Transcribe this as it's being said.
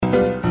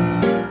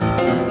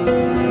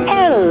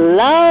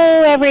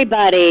Hello,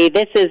 everybody.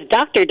 This is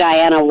Dr.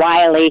 Diana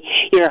Wiley,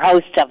 your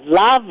host of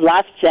Love,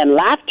 Lust, and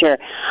Laughter.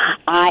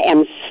 I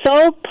am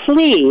so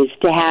pleased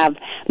to have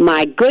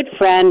my good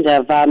friend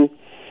of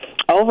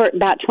over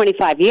about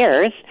 25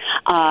 years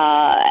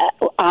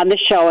on the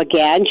show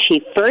again.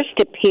 She first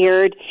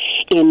appeared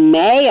in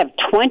May of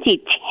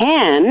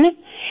 2010,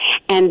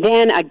 and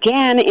then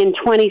again in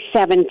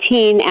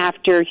 2017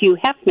 after Hugh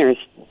Hefner's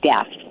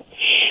death.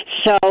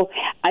 So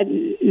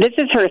this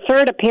is her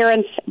third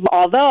appearance,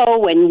 although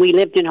when we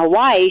lived in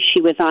Hawaii, she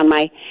was on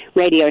my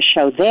radio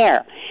show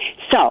there.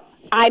 So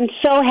I'm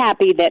so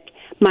happy that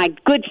my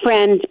good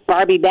friend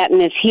Barbie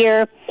Benton is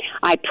here.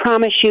 I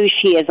promise you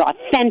she is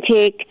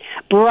authentic,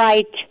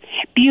 bright,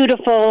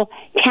 beautiful,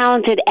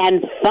 talented,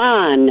 and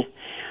fun.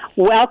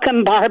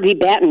 Welcome, Barbie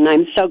Benton.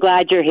 I'm so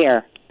glad you're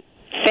here.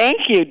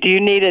 Thank you. Do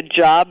you need a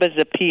job as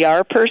a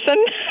PR person?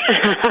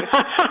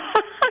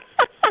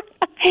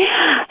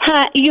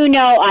 You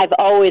know, I've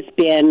always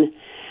been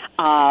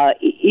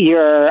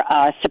your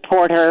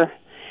supporter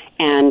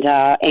and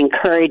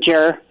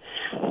encourager,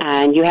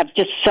 and you have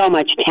just so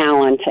much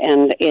talent.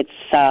 And it's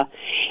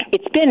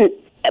been,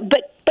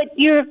 but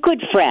you're a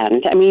good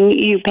friend. I mean,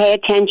 you pay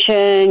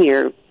attention.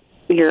 You're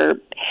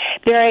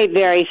very,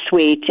 very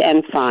sweet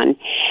and fun,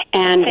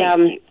 and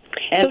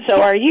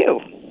so are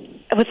you.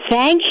 Well,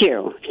 thank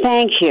you.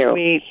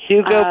 We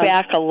do go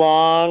back a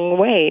long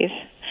ways.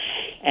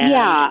 And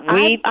yeah,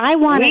 I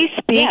want. We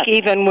speak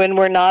even when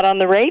we're not on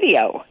the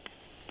radio.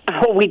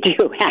 Oh, we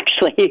do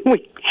actually.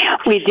 We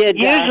did.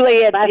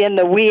 Usually, it's in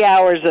the wee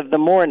hours of the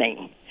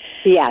morning.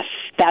 Yes,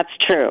 that's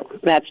true.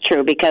 That's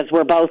true because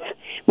we're both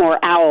more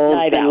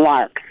owls than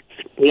larks.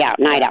 Yeah,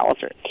 night owls.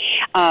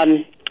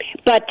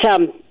 But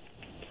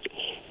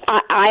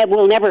I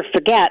will never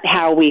forget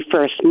how we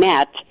first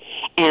met,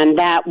 and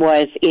that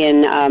was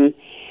in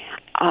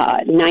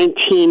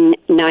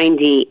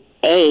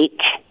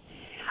 1998.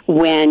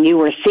 When you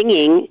were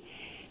singing,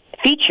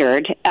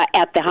 featured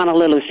at the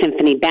Honolulu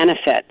Symphony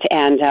Benefit.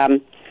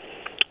 And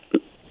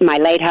my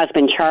late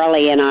husband,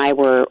 Charlie, and I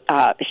were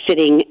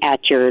sitting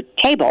at your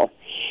table.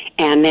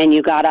 And then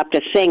you got up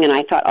to sing, and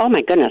I thought, oh,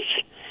 my goodness,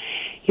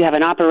 you have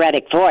an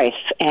operatic voice.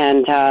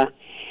 And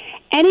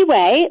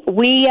anyway,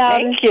 we...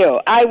 Thank you.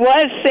 I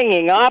was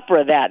singing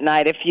opera that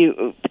night.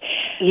 Yes.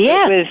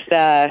 It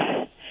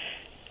was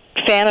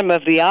Phantom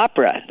of the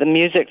Opera, the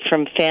music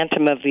from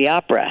Phantom of the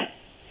Opera.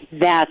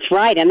 That's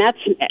right, and that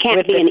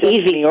can't be an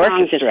easy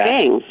song to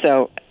sing.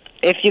 So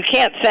if you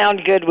can't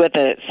sound good with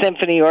a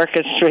symphony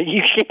orchestra,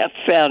 you can't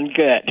sound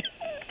good.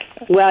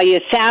 Well, you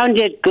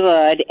sounded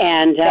good,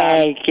 and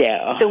thank you.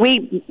 So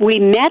we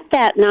met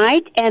that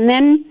night, and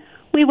then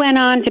we went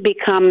on to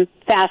become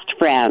fast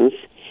friends,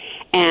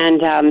 and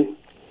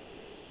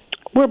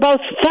we're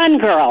both fun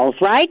girls,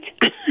 right?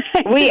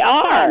 We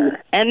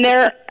are, and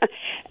they're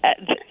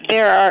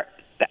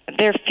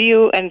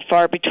few and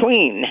far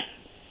between.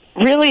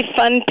 Really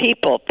fun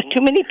people.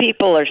 Too many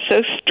people are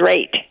so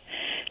straight,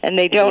 and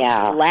they don't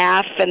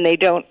laugh, and they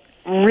don't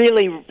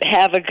really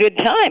have a good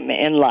time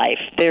in life.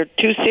 They're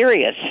too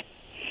serious.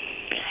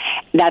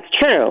 That's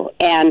true.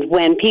 And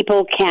when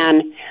people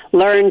can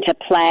learn to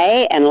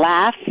play and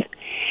laugh,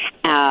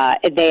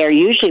 they are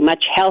usually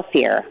much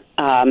healthier,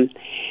 and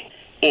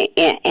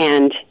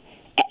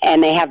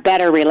they have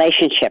better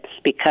relationships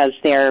because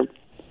they're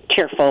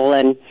cheerful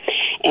and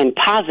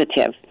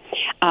positive.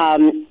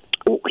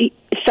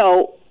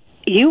 So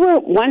you were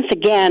once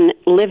again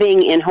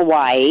living in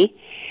Hawaii.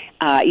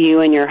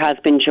 You and your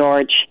husband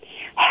George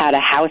had a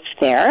house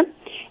there,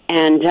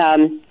 and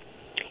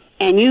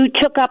you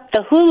took up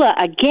the hula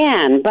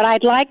again. But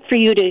I'd like for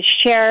you to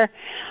share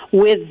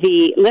with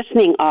the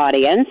listening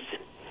audience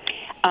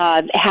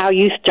how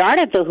you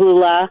started the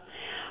hula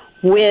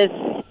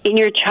in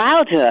your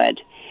childhood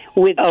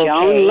with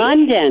Joan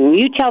London.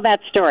 You tell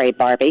that story,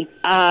 Barbie,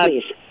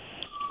 please.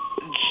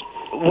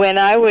 When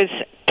I was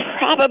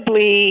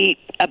probably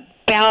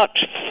about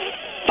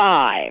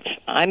 5,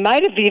 I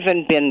might have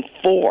even been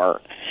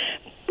 4.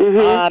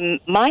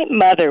 Mm-hmm. My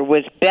mother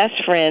was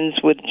best friends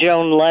with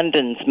Joan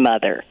London's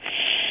mother.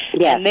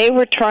 Yes. And they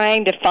were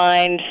trying to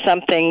find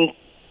something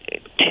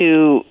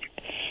to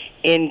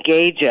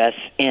engage us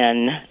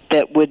in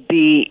that would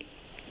be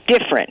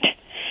different.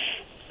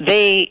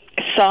 They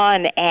saw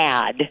an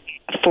ad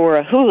for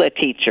a hula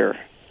teacher.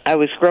 I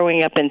was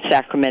growing up in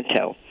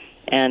Sacramento,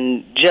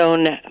 and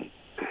Joan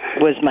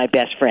was my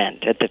best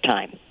friend at the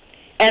time.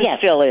 And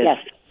still is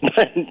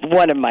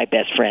one of my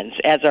best friends,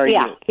 as are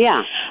you.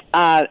 Yeah.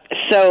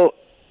 So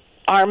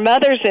our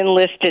mothers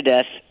enlisted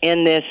us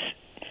in this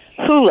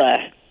hula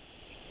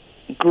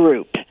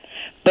group,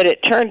 but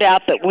it turned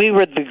out that we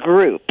were the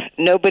group.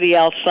 Nobody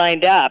else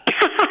signed up.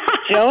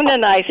 Joan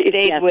and I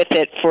stayed with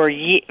it for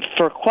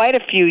quite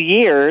a few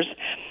years,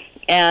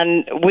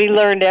 and we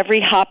learned every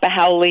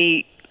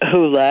Hapa-Haole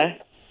hula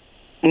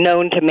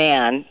known to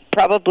man,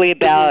 probably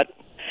about,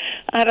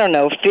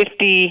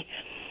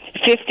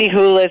 50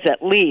 hulas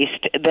at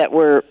least that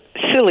were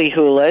silly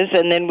hulas,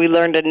 and then we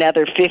learned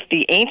another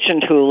 50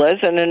 ancient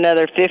hulas and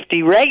another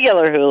 50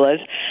 regular hulas.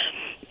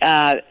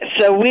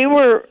 So we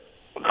were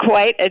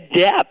quite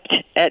adept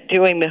at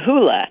doing the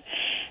hula,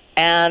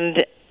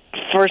 and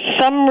for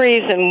some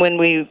reason, when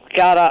we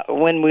got a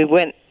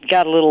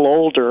little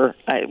older,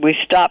 we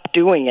stopped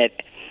doing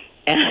it,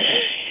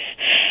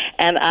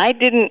 and I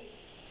didn't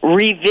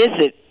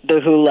revisit the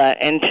hula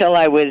until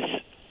I was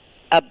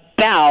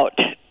about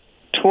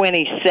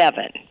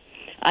 27.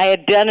 I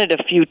had done it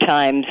a few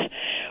times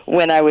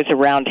when I was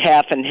around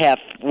half and half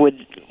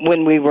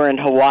when we were in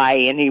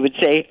Hawaii, and he would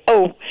say,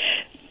 "Oh,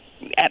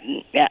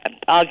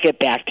 I'll get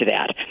back to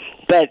that."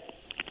 But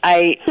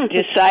I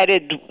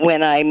decided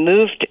when I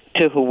moved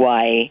to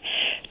Hawaii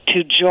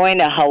to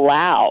join a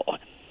halau.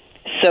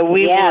 So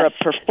we were a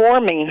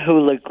performing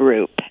hula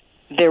group.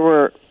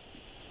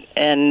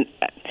 And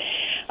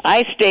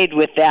I stayed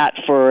with that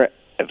for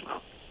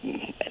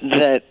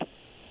the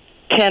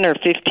 10 or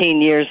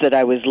 15 years that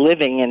I was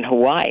living in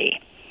Hawaii.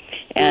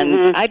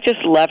 And I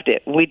just loved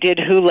it. We did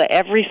hula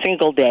every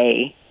single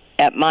day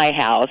at my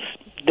house.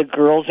 The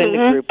girls in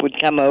the group would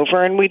come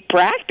over and we'd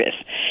practice.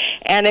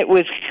 And it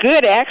was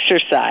good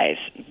exercise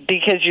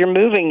because you're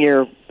moving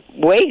your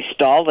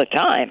waist all the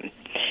time.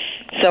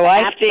 So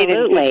I stayed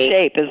in good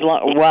shape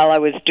while I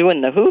was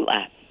doing the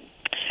hula.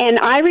 And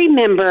I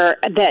remember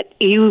that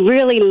you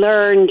really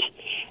learned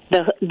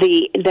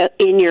the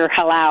in your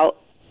halau,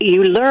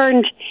 you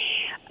learned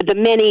the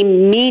many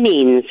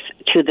meanings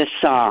to the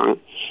song,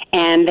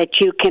 and that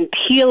you can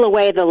peel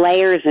away the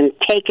layers and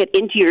take it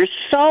into your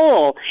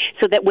soul,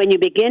 so that when you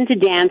begin to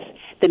dance,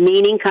 the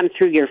meaning comes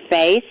through your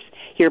face,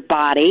 your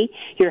body,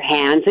 your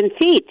hands and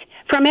feet,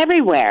 from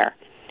everywhere.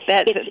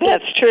 That's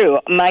true.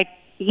 My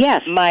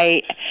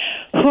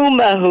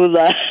Kuma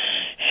hula,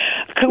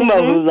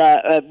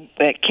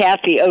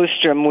 Kathy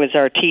Ostrom was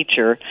our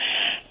teacher,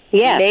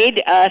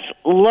 made us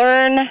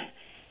learn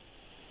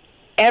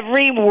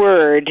every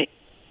word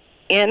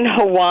in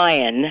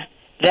Hawaiian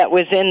that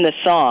was in the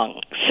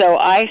song. So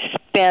I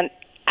spent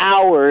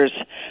hours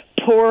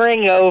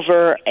poring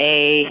over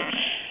a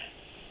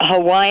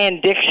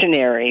Hawaiian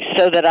dictionary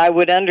so that I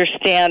would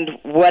understand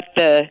what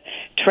the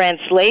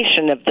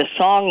translation of the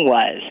song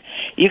was.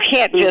 You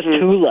can't just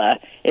hula.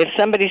 If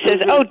somebody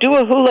says, "Oh, do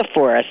a hula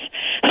for us,"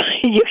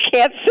 you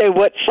can't say,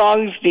 "What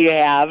songs do you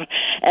have?"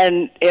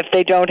 And if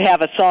they don't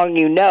have a song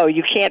you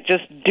can't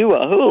just do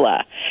a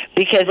hula,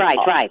 because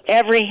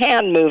every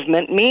hand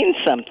movement means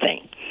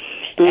something.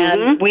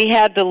 And we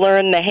had to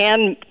learn the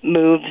hand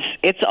moves.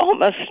 It's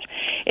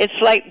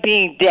like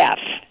being deaf.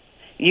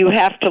 You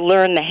have to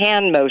learn the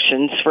hand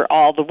motions for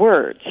all the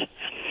words.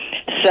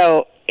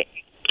 So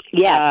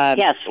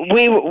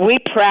we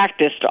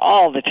practiced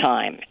all the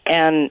time,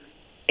 and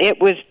it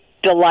was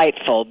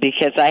delightful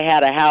because I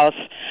had a house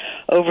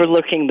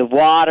overlooking the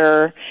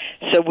water,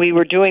 so we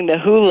were doing the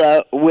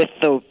hula with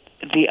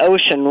the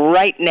ocean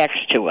right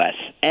next to us,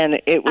 and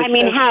it was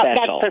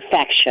special. That's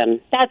perfection.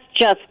 That's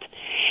just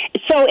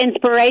so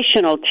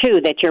inspirational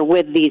too, that you're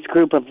with these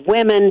group of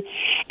women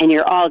and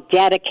you're all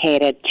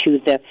dedicated to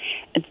the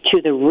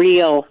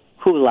real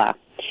hula,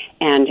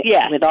 and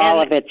with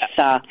all of its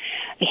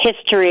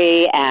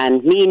history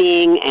and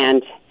meaning,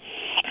 and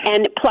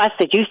plus,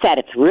 as you said,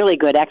 it's really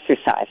good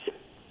exercise.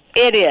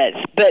 It is,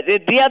 but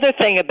the other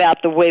thing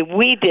about the way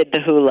we did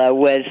the hula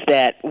was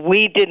that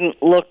we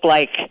didn't look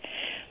like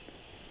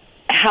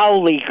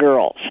haole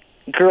girls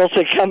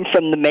that come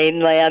from the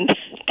mainland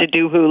to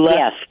do hula.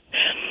 Yes.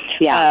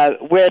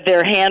 Where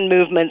their hand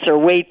movements are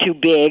way too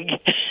big.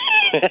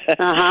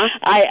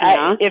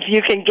 If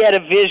you can get a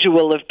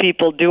visual of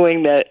people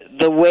doing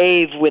the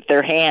wave with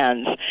their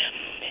hands,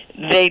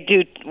 they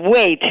do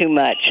way too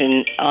much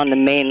on the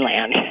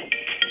mainland.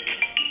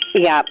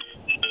 Yeah.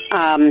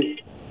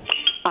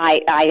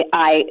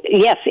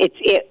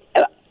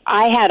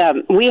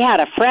 We had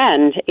a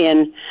friend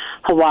in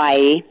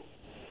Hawaii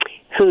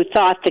who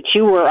thought that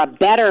you were a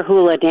better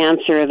hula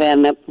dancer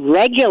than the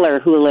regular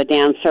hula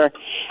dancer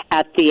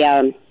at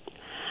the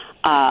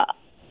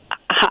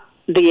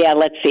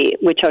let's see,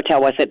 which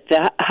hotel was it?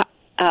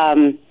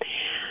 I'll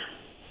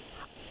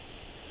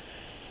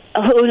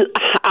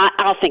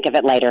think of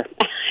it later.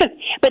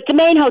 But the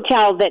main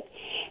hotel that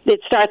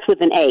starts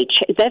with an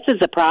H. This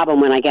is a problem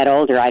when I get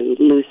older. I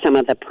lose some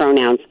of the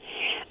pronouns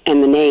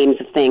and the names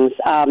of things.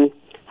 The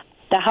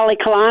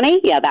Halekulani?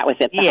 Yeah, that was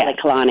it. The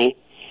Halekulani.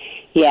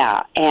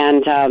 Yeah,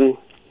 and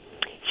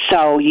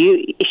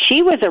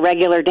she was a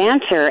regular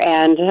dancer,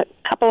 and a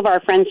couple of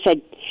our friends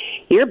said,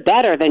 "You're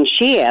better than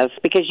she is,"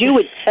 because you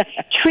would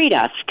treat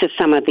us to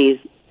some of these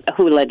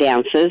hula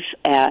dances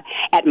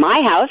at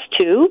my house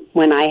too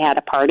when I had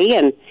a party,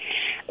 and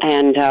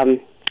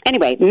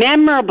anyway,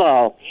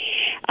 memorable.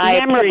 I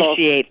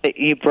appreciate that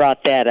you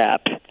brought that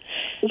up.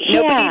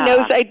 Yeah. Nobody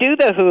knows I do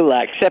the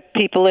hula except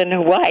people in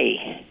Hawaii.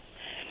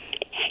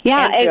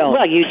 Yeah,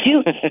 well, you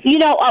do.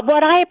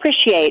 What I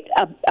appreciate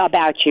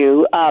about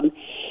you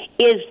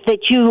is that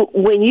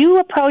when you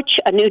approach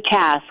a new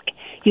task,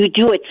 you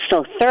do it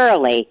so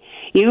thoroughly.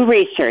 You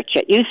research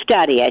it, you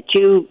study it,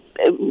 you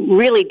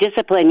really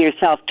discipline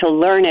yourself to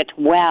learn it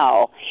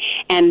well.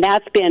 And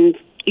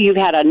you've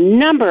had a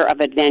number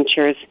of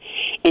adventures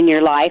in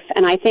your life,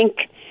 and I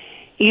think,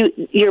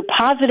 your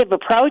positive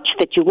approach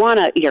that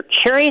you're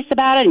curious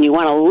about it and you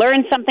want to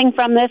learn something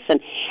from this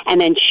and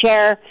then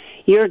share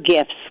your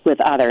gifts with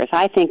others.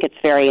 I think it's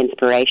very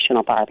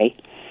inspirational, Barbie.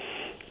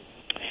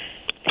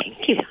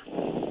 Thank you.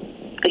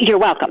 You're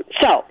welcome.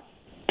 So,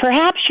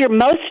 perhaps you're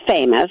most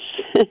famous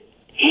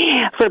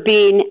for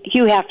being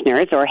Hugh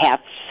Hefner's or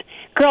Hef's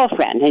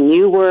girlfriend, and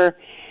you were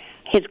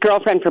his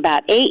girlfriend for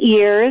about 8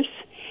 years,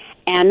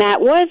 and that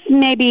was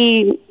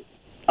maybe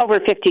over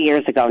 50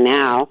 years ago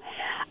now.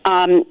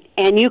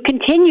 And you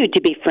continued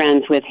to be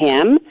friends with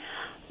him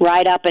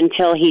right up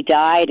until he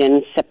died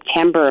in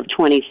September of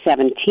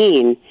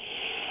 2017.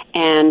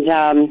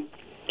 And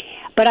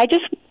but I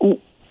just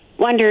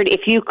wondered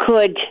if you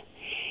could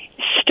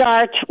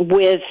start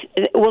with,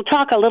 we'll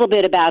talk a little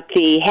bit about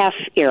the Hef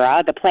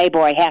era, the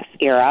Playboy Hef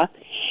era,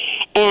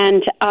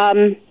 and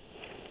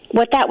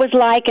what that was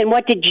like, and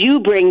what did you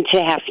bring to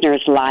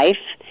Hefner's life,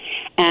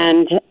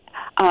 and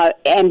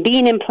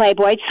being in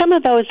Playboy, some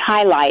of those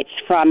highlights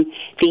from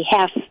the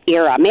Hef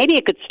era. Maybe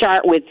it could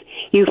start with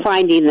you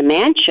finding the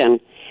mansion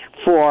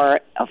for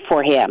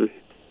him.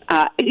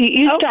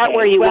 You start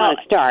where you want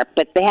to start,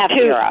 but the Hef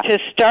era. To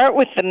start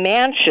with the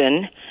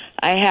mansion,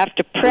 I have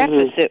to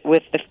preface it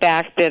with the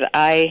fact that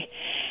I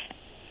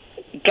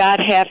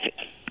got Hef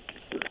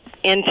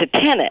into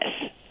tennis,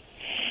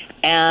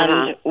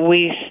 and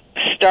we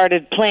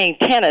started playing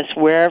tennis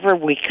wherever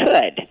we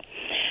could.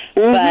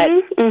 But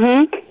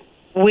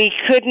we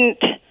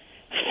couldn't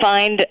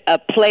find a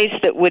place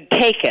that would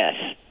take us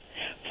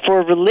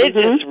for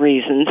religious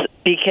reasons,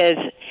 because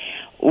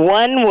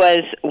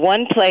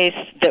one place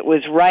that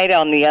was right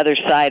on the other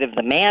side of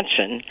the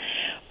mansion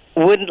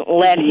wouldn't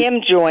let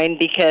him join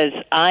because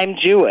I'm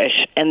Jewish,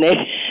 and they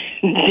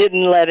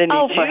didn't let any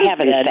Jews for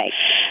heaven's in. sake.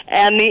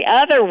 And the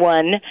other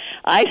one,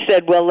 I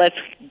said, well, let's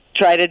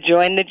try to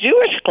join the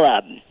Jewish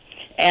club.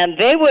 And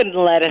they wouldn't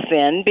let us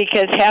in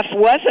because Hef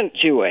wasn't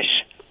Jewish.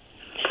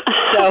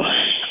 So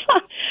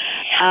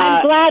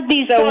I'm glad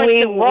these sorts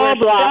of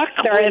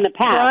roadblocks are in the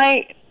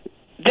past.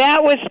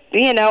 That was,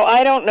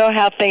 I don't know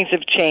how things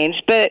have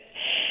changed, but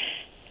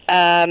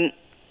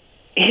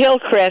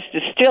Hillcrest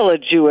is still a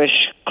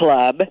Jewish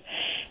club,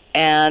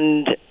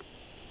 and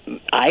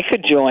I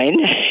could join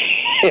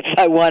if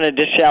I wanted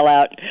to shell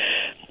out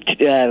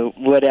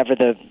whatever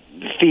the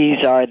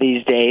fees are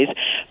these days.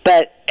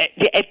 But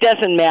it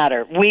doesn't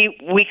matter.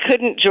 We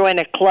couldn't join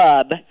a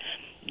club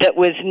that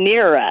was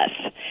near us.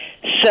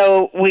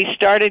 So we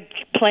started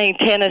playing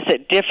tennis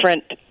at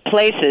different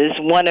places,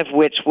 one of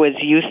which was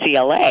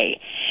UCLA.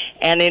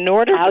 And in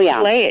order to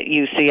play at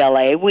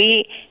UCLA,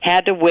 we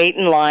had to wait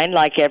in line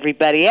like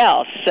everybody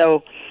else.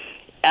 So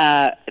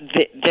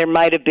there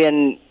might have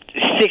been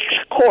 6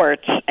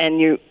 courts, and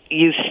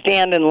you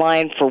stand in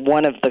line for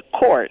one of the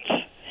courts.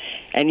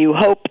 And you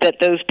hope that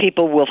those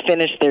people will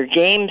finish their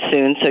game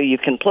soon so you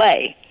can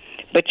play.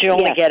 But you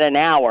only get an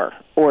hour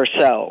or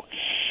so.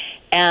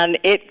 And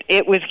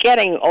it was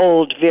getting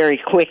old very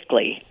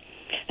quickly.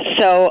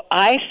 So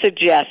I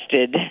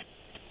suggested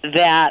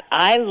that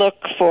I look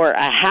for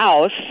a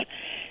house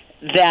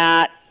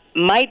that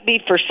might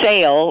be for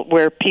sale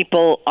where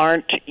people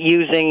aren't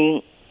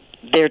using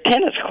their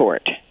tennis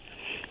court.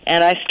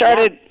 And I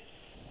started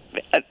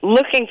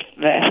looking.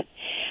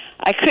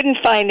 I couldn't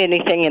find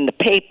anything in the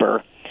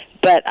paper,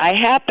 but I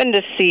happened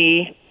to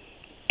see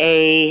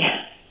a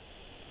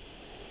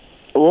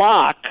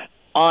lock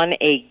on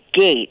a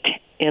gate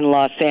in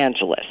Los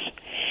Angeles.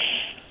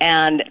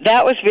 And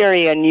that was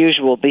very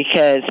unusual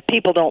because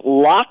people don't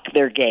lock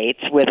their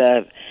gates with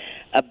a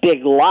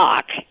big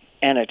lock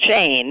and a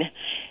chain.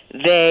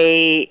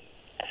 They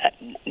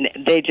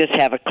just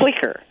have a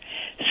clicker.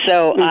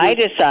 So I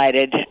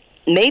decided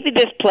maybe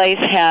this place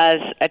has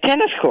a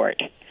tennis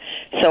court.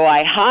 So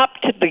I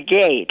hopped to the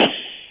gate.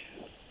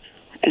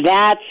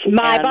 That's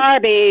my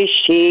Barbie.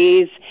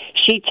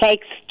 She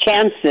takes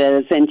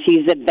chances and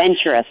she's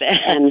adventurous.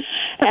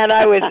 And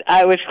I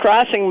was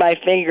crossing my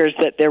fingers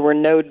that there were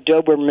no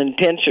Doberman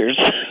pinschers.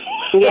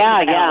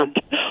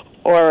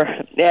 Or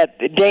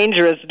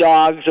dangerous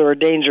dogs or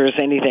dangerous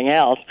anything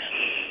else.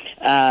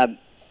 I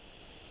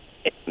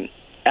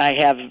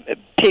have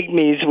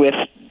pygmies with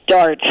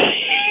darts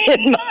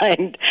in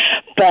mind.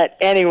 But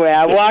anyway,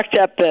 I walked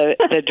up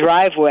the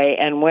driveway,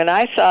 and when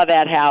I saw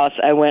that house,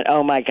 I went,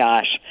 oh my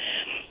gosh,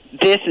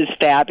 this is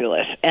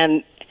fabulous.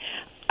 And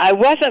I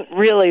wasn't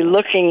really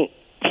looking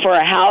for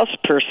a house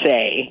per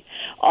se,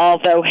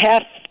 although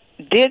Hef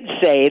did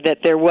say that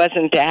there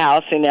wasn't a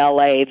house in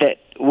L.A. that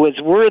was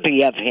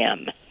worthy of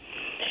him.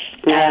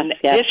 And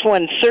this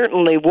one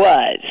certainly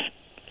was.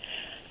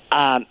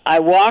 I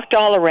walked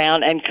all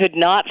around and could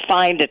not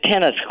find a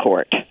tennis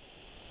court.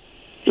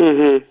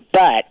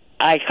 But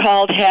I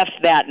called Hef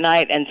that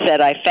night and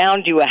said, I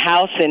found you a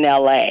house in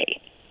L.A.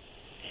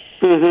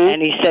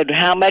 And he said,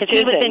 how much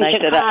is it? And I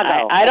said,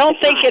 I don't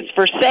think it's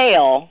for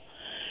sale.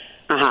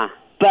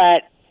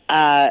 But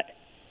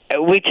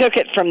we took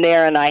it from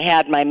there, and I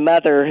had my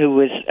mother, who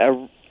was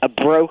a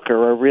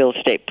broker, a real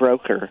estate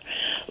broker,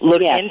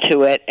 look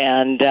into it,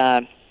 and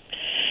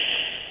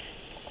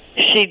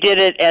she did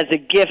it as a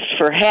gift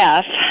for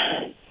Hef.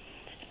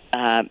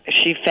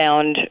 she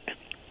found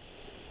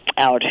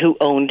out who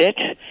owned it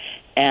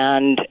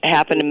and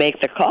happened to make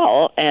the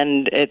call,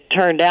 and it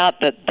turned out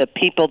that the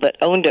people that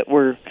owned it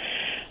were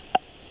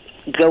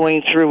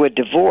going through a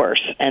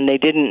divorce, and they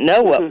didn't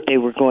know what they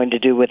were going to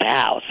do with the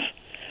house.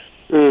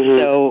 Mm-hmm.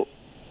 So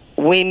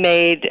we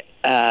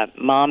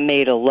Mom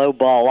made a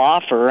lowball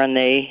offer, and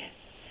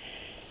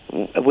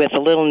with a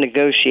little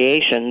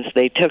negotiations,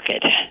 they took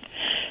it.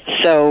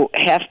 So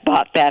Hef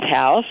bought that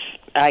house.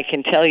 I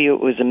can tell you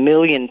it was $1.2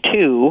 million,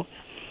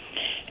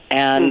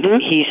 and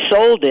he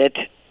sold it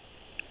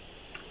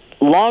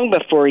long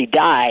before he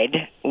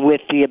died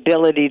with the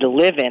ability to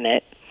live in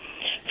it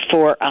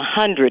for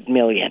 $100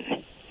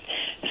 million.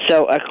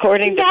 So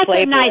according to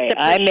Playboy, nice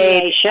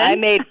I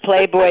made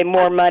Playboy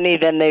more money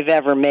than they've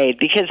ever made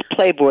because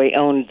Playboy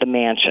owned the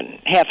mansion.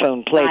 Hef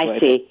owned Playboy. I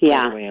see.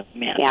 Yeah. Playboy owned the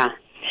mansion. Yeah.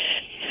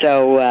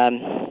 So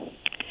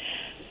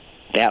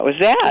that was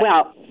that.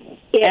 Well,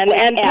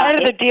 and part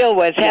of the deal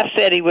was Hef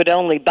said he would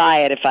only buy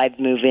it if I'd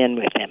move in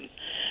with him.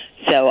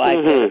 So I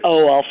said,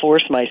 I'll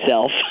force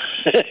myself.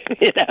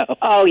 You know.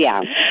 Oh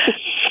yeah.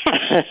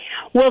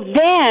 Well,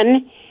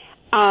 then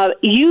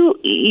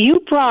you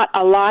brought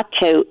a lot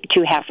to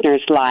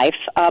Hefner's life.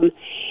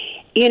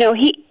 You know,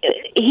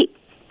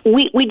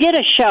 we did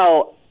a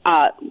show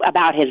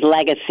about his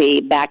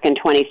legacy back in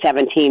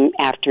 2017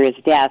 after his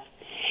death,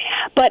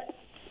 but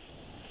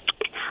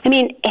I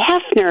mean,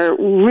 Hefner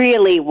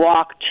really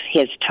walked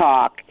his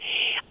talk.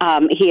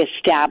 He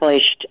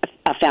established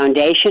a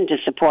foundation to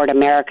support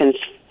Americans'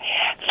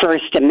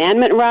 First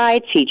Amendment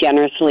rights. He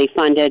generously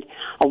funded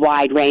a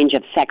wide range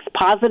of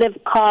sex-positive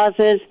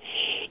causes,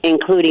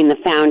 including the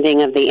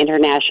founding of the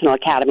International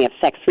Academy of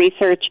Sex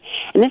Research.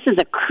 And this is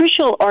a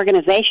crucial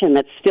organization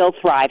that still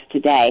thrives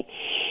today.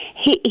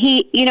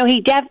 He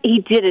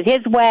did it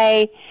his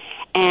way,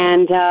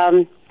 and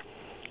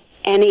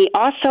he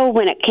also,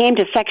 when it came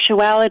to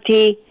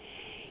sexuality,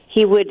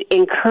 he would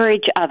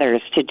encourage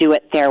others to do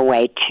it their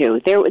way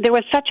too. There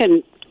was such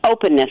an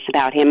openness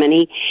about him, and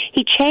he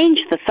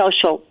changed the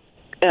social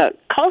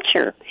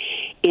culture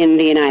in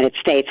the United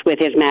States with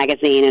his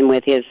magazine and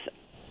with his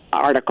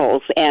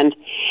articles, and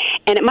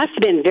it must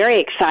have been very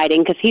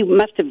exciting because he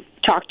must have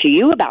talked to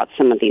you about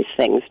some of these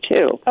things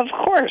too. Of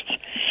course.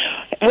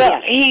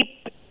 Well, yes.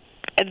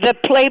 The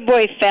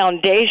Playboy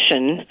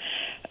Foundation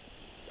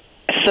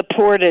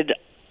supported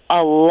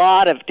a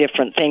lot of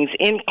different things,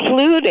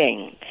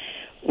 including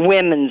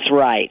women's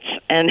rights,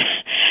 and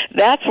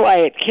that's why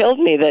it killed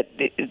me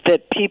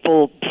that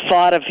people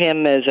thought of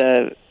him as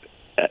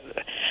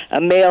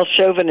a male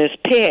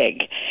chauvinist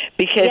pig,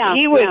 because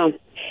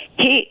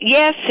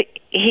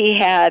he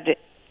had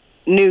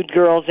nude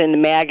girls in the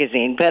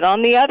magazine, but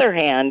on the other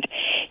hand,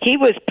 he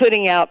was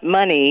putting out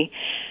money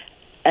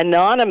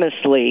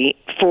anonymously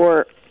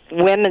for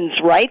women's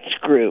rights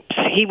groups.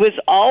 He was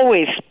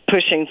always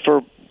pushing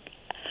for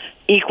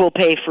equal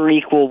pay for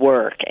equal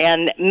work,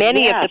 and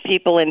many of the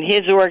people in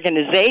his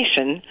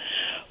organization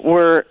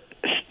were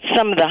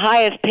some of the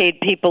highest paid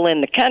people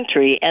in the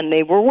country, and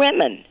they were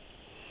women.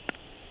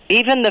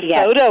 Even the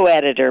photo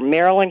editor,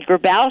 Marilyn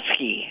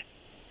Grabowski,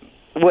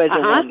 was a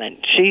woman.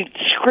 She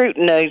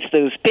scrutinized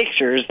those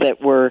pictures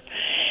that were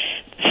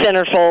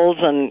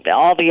centerfolds and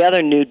all the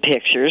other nude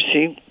pictures.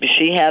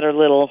 She had her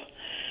little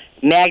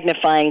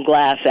magnifying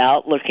glass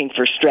out looking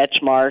for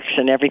stretch marks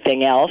and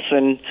everything else,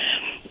 and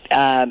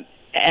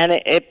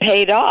it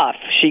paid off.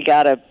 She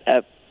got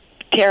a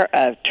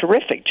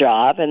terrific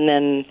job, and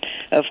then,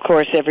 of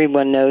course,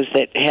 everyone knows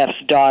that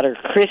Hef's daughter,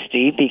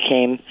 Christy,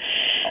 became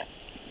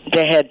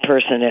the head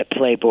person at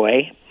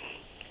Playboy.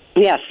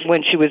 Yes.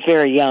 When she was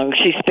very young.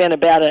 She spent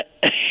it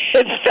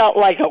felt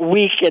like a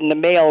week in the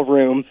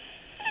mailroom.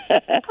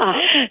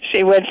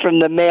 She went from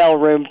the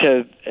mailroom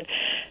to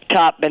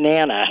top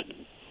banana.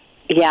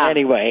 Yeah.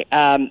 Anyway,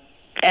 and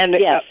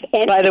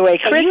by the way,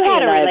 Christy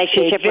and I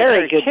have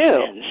very good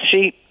friends.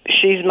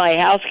 She's my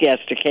house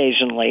guest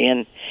occasionally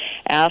in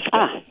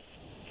Aspen.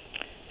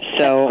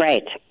 So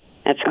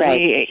That's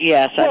great.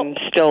 I'm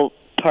still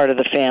part of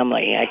the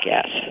family, I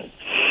guess.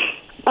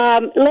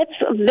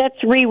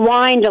 Let's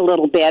rewind a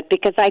little bit,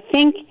 because I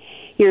think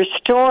your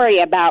story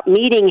about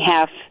meeting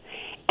Hef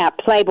at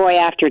Playboy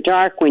After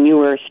Dark when you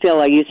were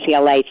still a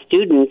UCLA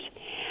student,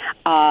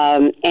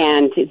 and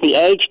the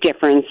age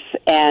difference,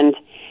 and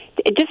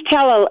just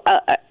tell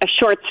a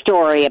short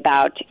story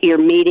about your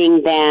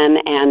meeting then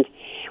and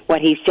what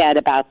he said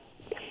about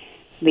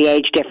the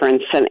age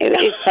difference. And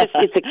it's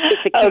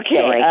a cute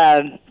story.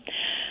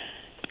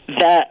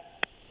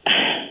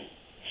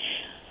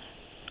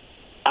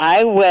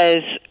 I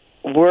was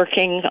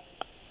working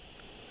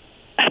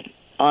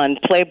on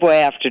Playboy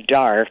After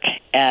Dark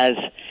as,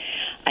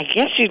 I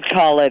guess you'd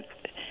call it,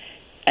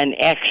 an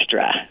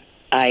extra.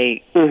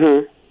 I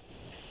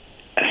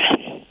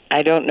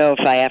don't know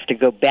if I have to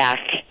go back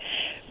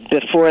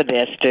before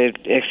this to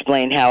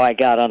explain how I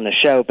got on the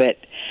show, but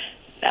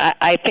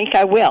I think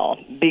I will,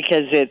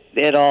 because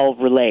it all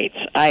relates.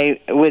 I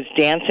was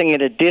dancing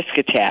at a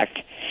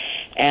discotheque,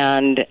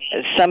 and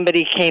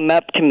somebody came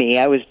up to me.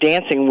 I was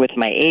dancing with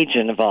my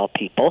agent, of all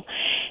people,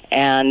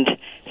 and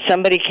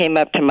somebody came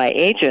up to my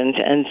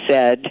agent and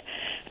said,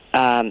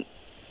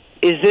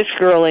 is this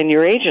girl in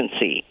your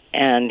agency?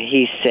 And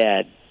he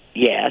said,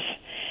 yes.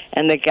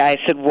 And the guy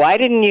said, why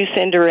didn't you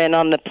send her in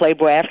on the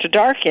Playboy After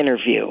Dark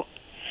interview?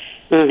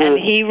 Mm-hmm. And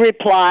he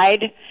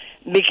replied,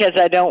 because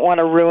I don't want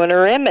to ruin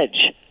her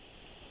image.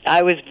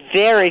 I was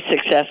very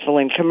successful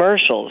in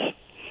commercials.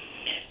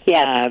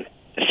 Yes.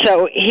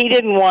 So he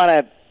didn't want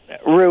to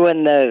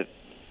ruin the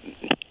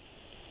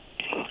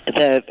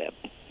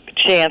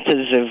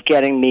chances of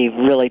getting me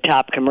really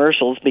top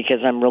commercials because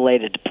I'm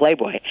related to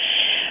Playboy.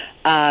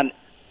 And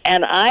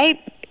I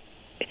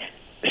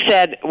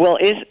said, well,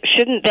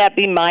 shouldn't that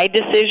be my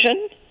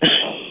decision?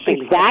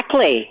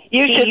 Exactly.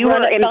 You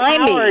were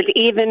empowered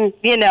even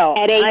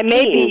at 18. I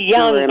may be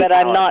young, but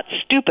I'm not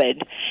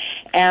stupid.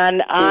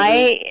 And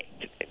I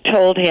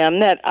told him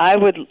that I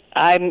would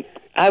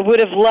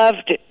have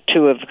loved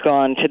to have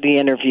gone to the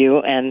interview,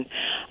 and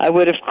I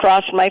would have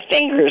crossed my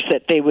fingers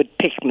that they would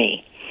pick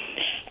me.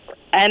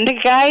 And the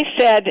guy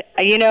said,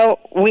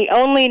 we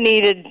only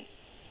needed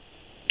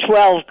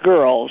 12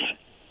 girls,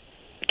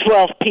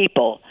 12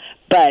 people,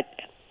 but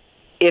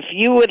if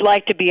you would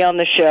like to be on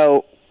the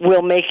show,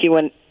 we'll make you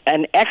an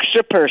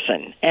extra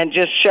person and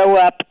just show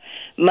up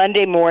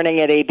Monday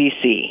morning at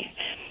ABC.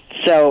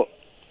 So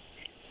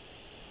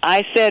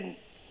I said,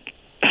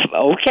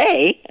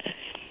 okay.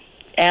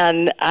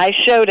 And I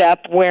showed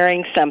up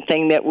wearing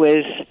something that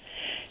was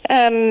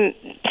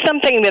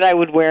something that I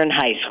would wear in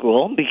high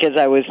school because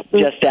I was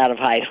just out of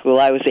high school.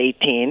 I was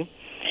 18.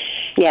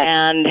 Yes.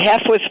 And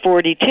Hef was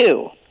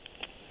 42.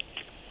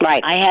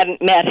 Right. I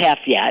hadn't met Hef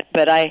yet,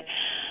 but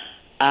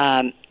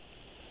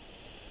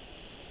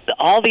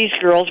all these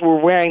girls were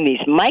wearing these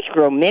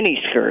micro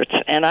mini skirts,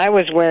 and I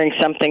was wearing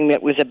something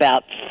that was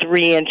about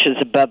 3 inches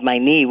above my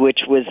knee,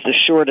 which was the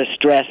shortest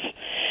dress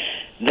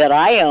that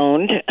I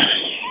owned.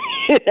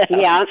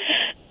 Yeah.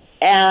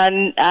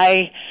 And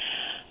I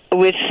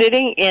was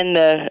sitting in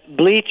the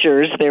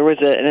bleachers. There was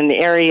an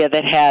area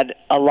that had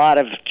a lot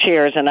of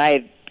chairs, and I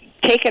had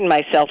taken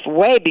myself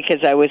away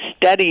because I was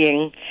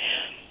studying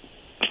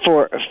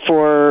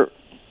for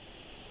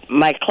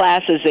my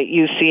classes at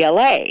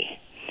UCLA.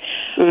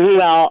 Mm-hmm.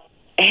 Well,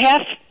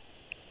 Hef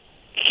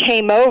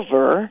came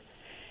over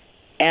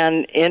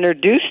and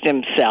introduced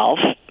himself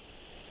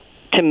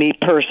to me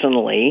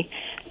personally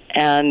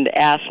and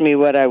asked me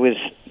what I was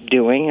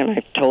doing, and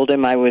I told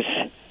him I was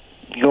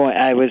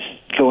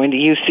going to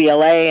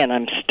UCLA and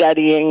I'm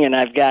studying and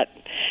I've got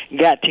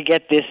to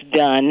get this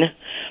done.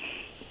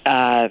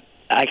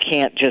 I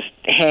can't just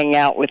hang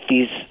out with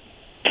these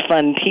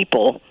fun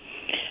people.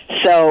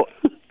 So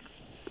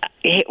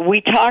we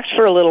talked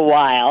for a little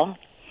while,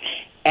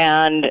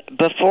 and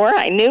before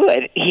I knew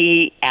it,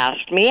 he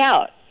asked me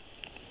out.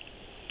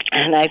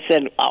 And I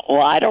said,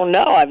 well, I don't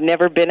know. I've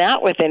never been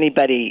out with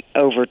anybody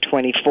over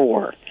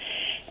 24.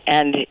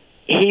 And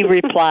he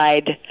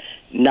replied,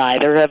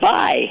 neither have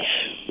I.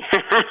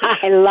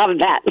 I love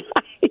that.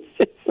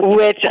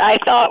 Which I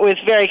thought was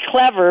very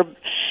clever,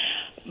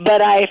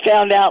 but I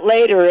found out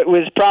later it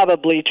was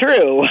probably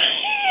true.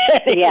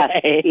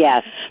 Anyway,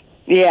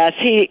 Yes,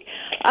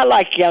 I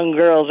like young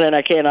girls, and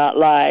I cannot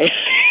lie.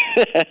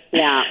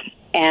 Yeah,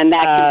 and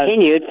that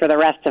continued for the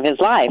rest of his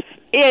life.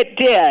 It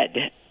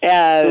did.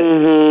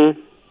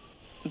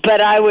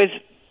 But I was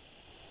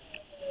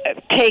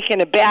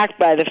taken aback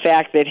by the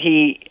fact that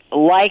he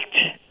liked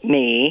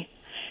me,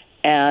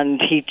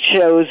 and he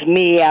chose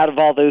me out of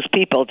all those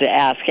people to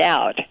ask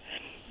out.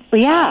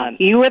 Yeah,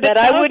 you were the But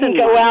I wouldn't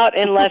go out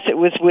unless it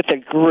was with a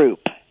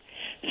group.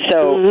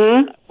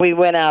 So we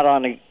went out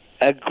on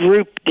a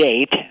group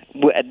date.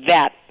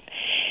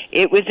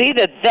 It was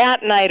either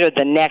that night or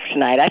the next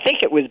night. I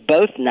think it was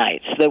both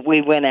nights that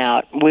we went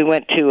out. We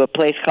went to a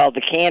place called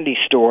the Candy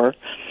Store,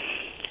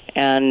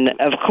 and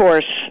of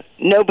course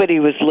nobody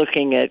was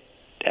looking at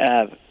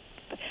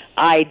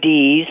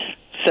IDs,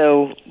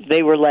 so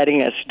they were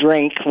letting us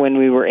drink when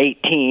we were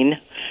 18,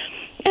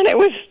 and it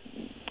was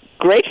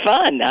great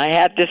fun, I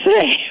have to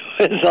say.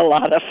 It was a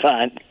lot of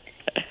fun.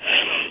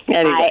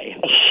 Anyway.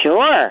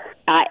 Sure.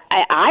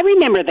 I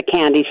remember the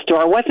Candy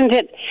Store. Wasn't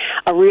it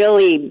a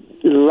really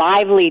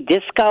lively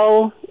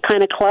disco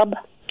kind of club?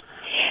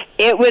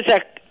 It was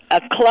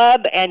a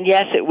club, and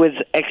yes, it was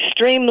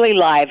extremely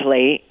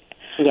lively.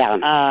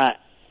 Yeah.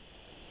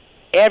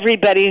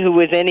 Everybody who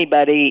was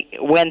anybody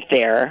went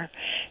there,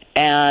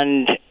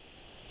 and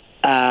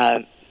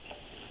all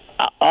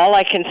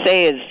I can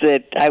say is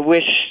that I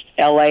wish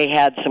L.A.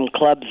 had some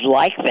clubs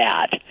like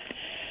that.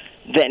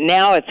 That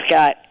now it's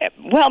got,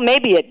 well,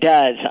 maybe it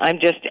does. I'm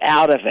just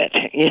out of it.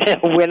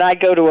 When I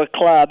go to a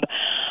club,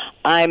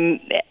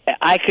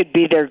 I could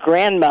be their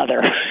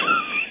grandmother.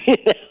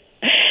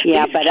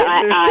 Yeah, but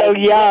I so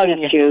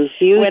young.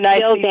 You when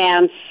still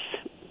dance.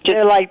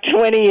 They're like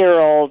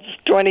 20-year-olds,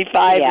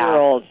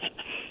 25-year-olds,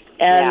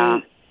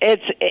 and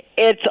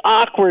it's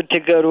awkward to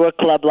go to a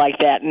club like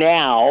that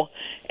now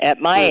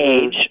at my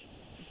age.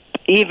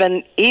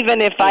 Even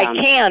if I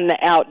can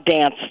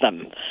outdance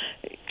them.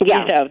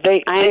 Yeah,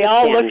 they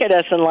all look at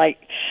us and like,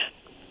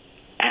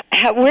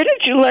 where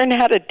did you learn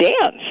how to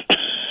dance?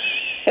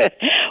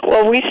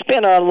 Well, we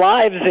spent our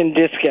lives in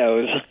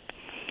discos.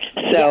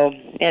 So,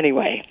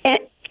 anyway. And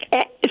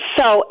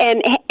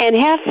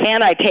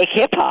I take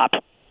hip-hop.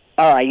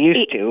 Or I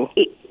used to.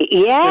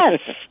 Yes,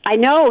 I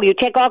know. You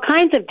take all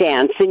kinds of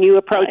dance, and you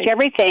approach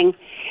everything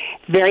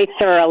very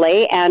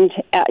thoroughly, and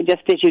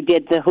just as you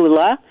did the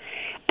hula.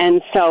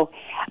 And so,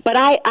 but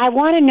I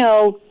want to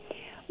know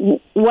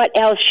what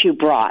else you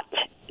brought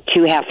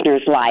to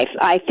Hefner's life.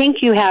 I think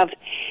you have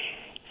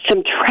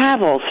some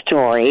travel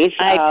stories.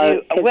 I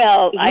do.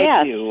 Well, yes.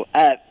 I do.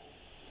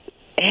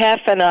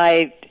 Hef and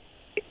I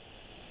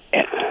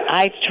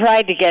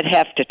tried to get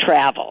Hef to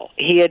travel.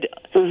 He had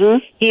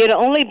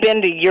only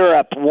been to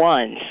Europe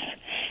once,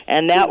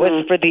 and that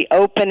was for the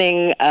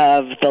opening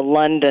of the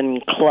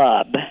London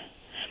Club.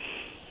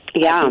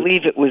 Yeah. I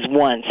believe it was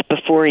once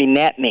before he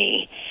met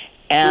me.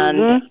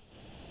 And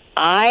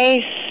I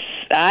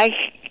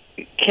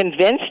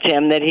convinced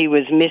him that he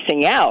was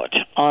missing out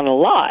on a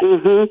lot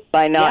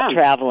by not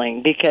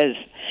traveling, because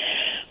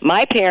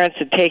my parents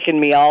had taken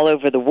me all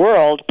over the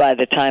world by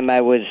the time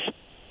I was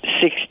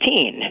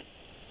 16.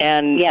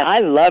 And I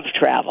love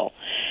travel.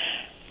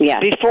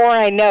 Yeah. Before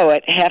I know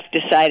it, Hef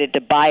decided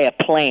to buy a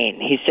plane.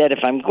 He said,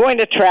 if I'm going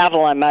to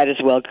travel, I might as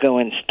well go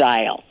in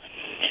style.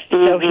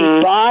 So he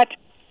bought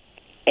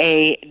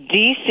a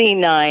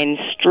DC-9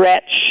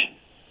 stretch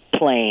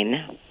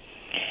plane,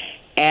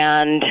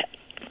 and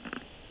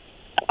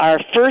our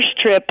first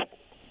trip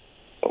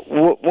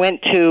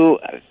went to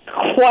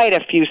quite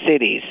a few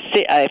cities.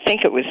 I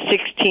think it was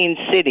 16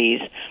 cities,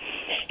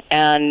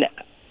 and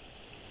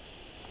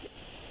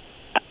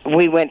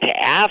we went to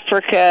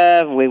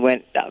Africa. We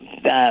went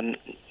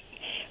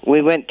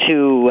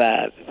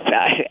to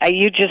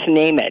you just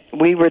name it.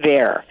 We were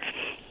there,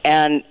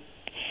 and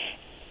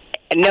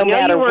no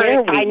matter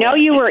where we I know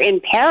you were in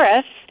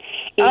Paris.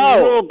 In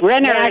Yul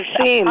Brynner's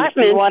apartment.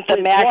 You want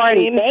the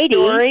Maxime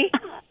story?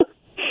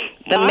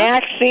 The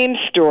Maxime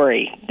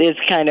story is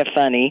kind of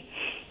funny.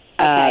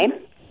 Okay.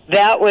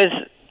 That was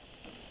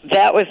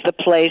the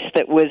place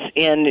that was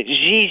in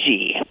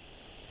Gigi.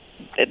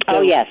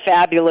 The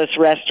fabulous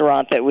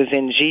restaurant that was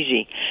in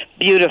Gigi.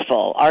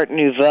 Beautiful, Art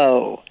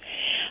Nouveau.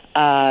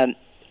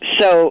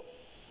 So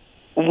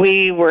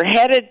we were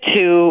headed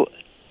to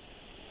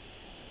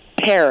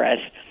Paris,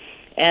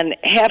 and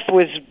Hef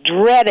was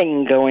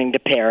dreading going to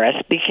Paris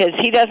because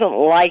he doesn't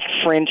like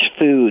French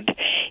food.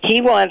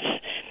 He wants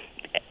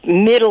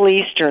Middle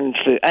Eastern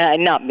food,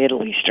 not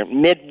Middle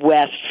Eastern,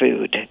 Midwest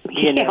food.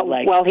 You know,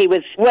 like he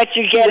was what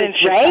you get in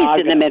Chicago.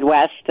 Raised in the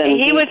Midwest,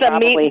 and he was a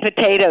meat and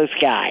potatoes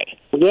guy.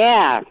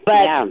 Yeah,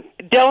 but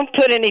don't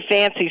put any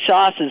fancy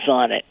sauces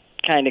on it,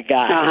 kind of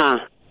guy.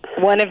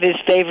 One of his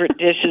favorite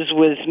dishes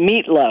was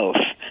meatloaf.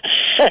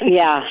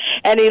 Yeah,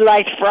 and he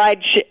liked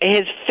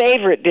his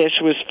favorite dish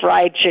was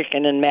fried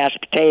chicken and mashed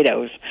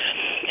potatoes.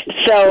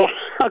 So,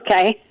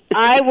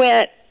 I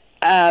went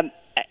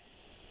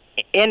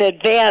in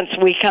advance.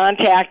 We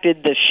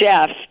contacted the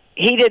chef.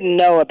 He didn't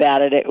know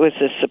about it. It was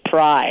a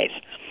surprise.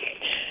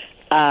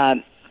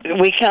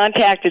 We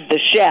contacted the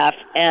chef,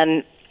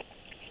 and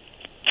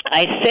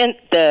I sent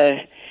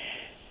the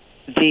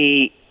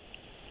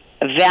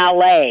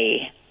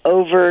valet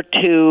over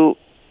to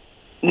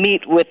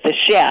meet with the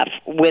chef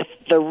with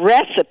the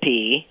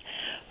recipe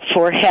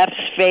for Hef's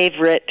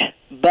favorite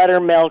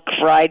buttermilk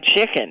fried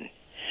chicken.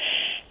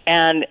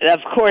 And, of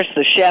course,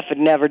 the chef had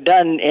never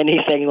done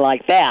anything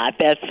like that.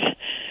 That's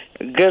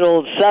good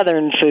old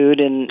Southern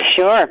food in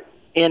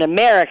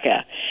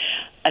America.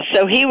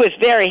 So he was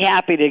very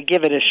happy to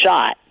give it a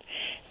shot.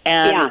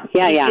 And he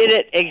did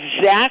it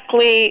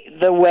exactly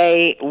the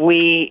way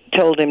we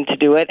told him to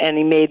do it, and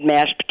he made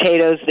mashed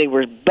potatoes. They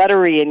were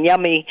buttery and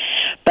yummy,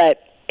 but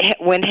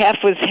when Hef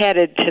was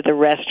headed to the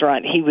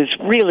restaurant, he was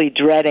really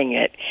dreading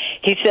it.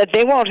 He said,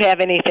 they won't have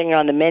anything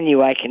on the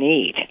menu I can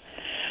eat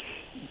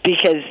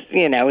because,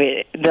 you know,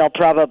 they'll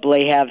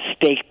probably have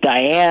steak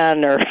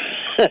Diane or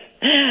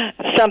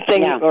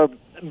something or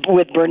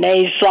with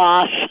Béarnaise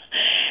sauce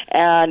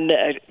and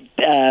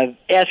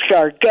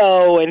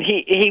escargot, and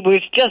he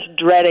was just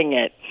dreading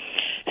it.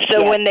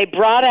 So when they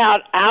brought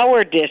out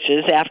our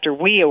dishes after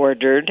we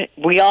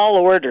all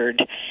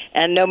ordered,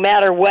 and no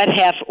matter what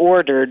Hef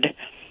ordered,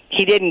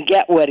 he didn't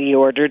get what he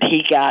ordered.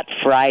 He got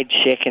fried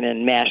chicken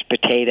and mashed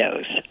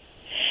potatoes.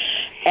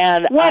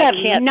 And I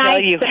can't tell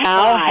you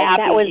how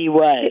happy he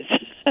was.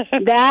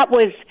 That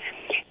was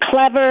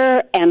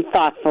clever and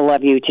thoughtful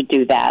of you to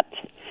do that.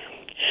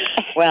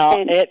 Well,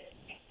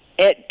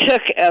 it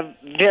took a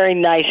very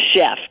nice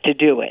chef to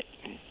do it.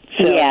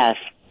 So, yes.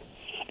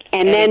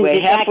 And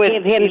anyway, then did that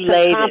give him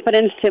some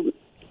confidence to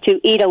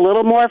eat a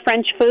little more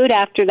French food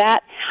after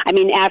that? I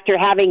mean, after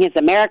having his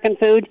American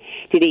food,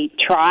 did he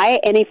try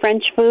any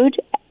French food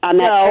on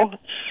that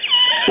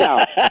trip?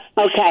 No.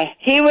 Okay.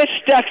 He was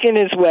stuck in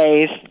his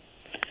ways.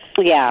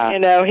 Yeah. You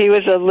know, he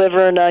was a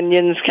liver and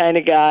onions kind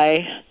of guy.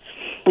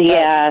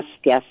 Yes.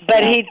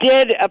 But he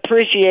did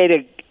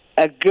appreciate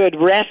a good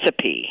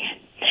recipe.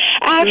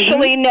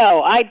 Actually,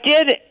 no. I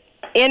did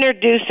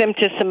introduce him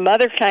to some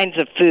other kinds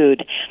of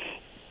food.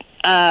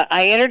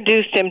 I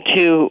introduced him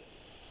to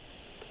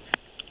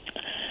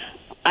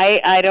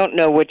I don't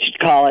know what you'd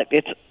call it.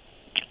 It's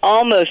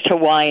almost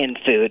Hawaiian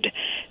food.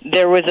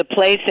 There was a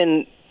place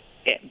in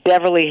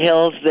Beverly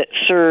Hills that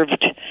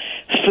served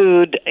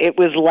food. It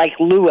was like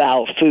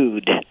luau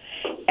food.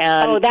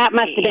 And that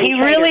must have been he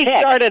really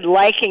started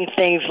liking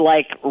things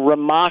like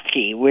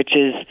ramaki, which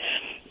is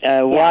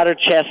water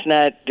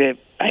chestnut,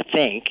 I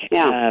think,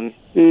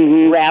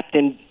 wrapped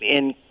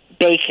in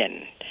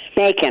bacon.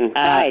 Bacon,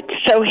 right.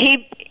 So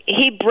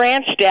he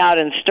branched out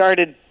and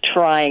started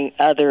trying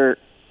other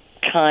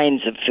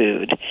kinds of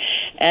food.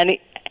 And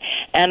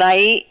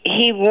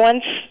he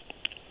once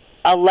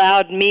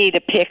allowed me to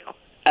pick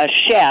a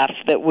chef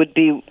that would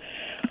be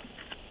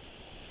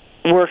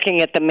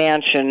working at the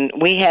mansion.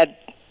 We had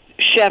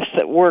chefs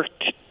that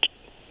worked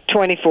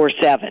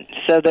 24/7,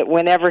 so that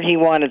whenever he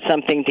wanted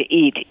something to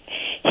eat,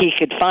 he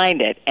could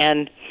find it.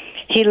 And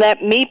he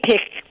let me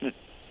pick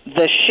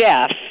the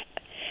chef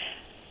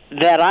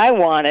that I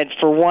wanted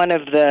for one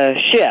of the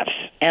shifts.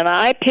 And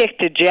I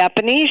picked a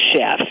Japanese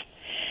chef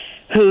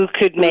who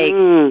could make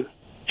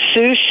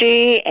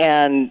sushi,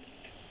 and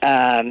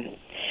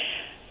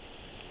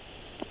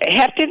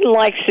Hef didn't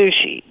like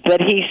sushi,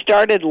 but he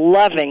started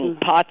loving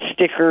pot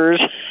stickers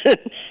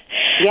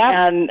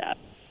and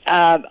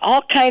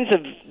all kinds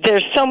of,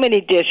 there's so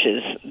many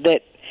dishes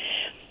that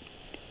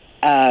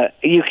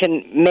you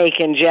can make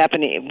in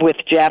with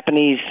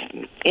Japanese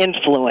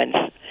influence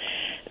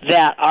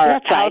that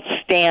are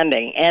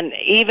outstanding. And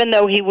even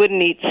though he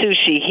wouldn't eat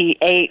sushi, he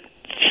ate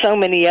so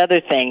many other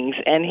things,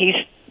 and he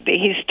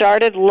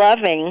started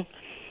loving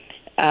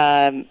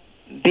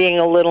being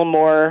a little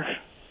more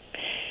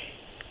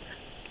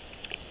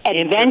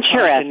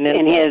adventurous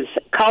in his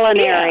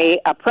culinary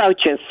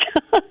approaches.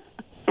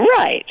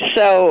 Right.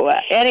 So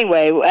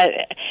anyway,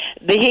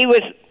 he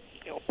was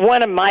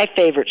one of my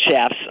favorite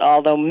chefs,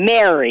 although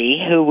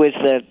Mary, who was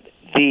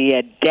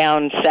the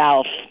down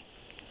south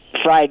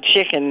fried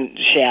chicken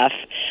chef,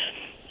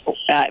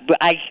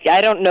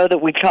 I don't know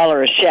that we'd call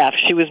her a chef.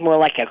 She was more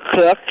like a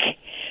cook,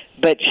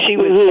 but she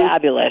was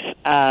fabulous.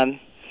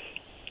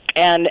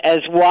 And as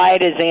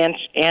wide as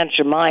Aunt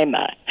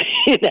Jemima,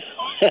 you know.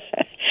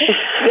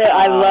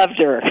 I loved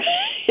her,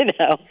 you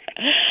know.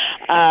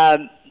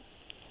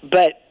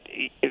 But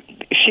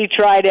she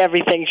tried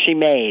everything she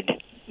made,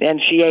 and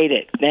she ate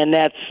it, and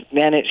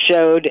it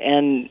showed,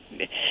 and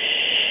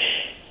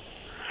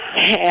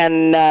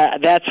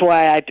that's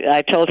why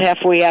I told Hef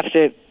we have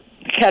to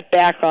cut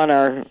back on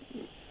our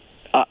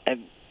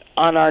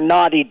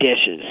naughty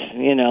dishes,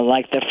 you know,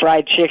 like the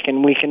fried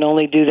chicken. We can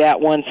only do that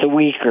once a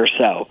week or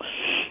so.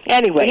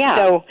 Anyway,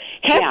 so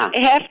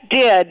Hef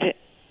did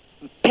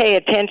pay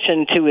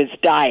attention to his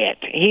diet.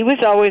 He was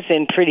always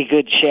in pretty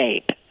good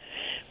shape,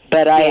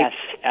 but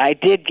I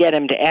did get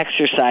him to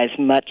exercise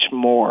much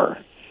more.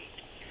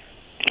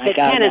 The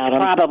tennis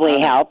probably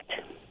helped.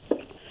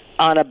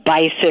 On a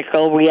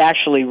bicycle. We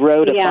actually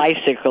rode a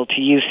bicycle to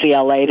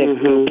UCLA to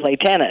go play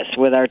tennis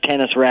with our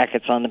tennis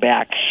rackets on the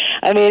back.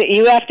 I mean,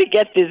 you have to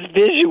get this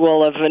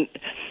visual of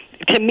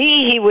to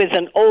me, he was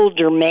an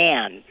older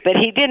man, but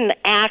he didn't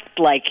act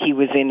like he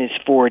was in his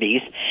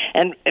 40s.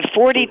 And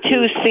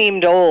 42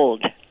 seemed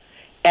old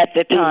at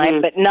the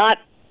time, but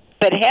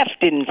Hef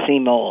didn't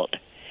seem old.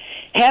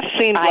 Hef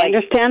seemed like, I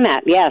understand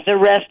that, yes, the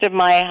rest of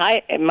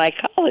my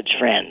college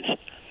friends.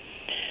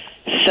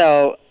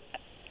 So,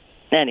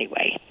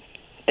 anyway,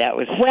 that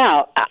was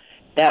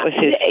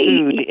his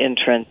food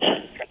entrance.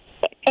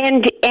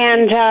 And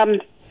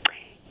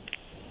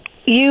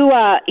you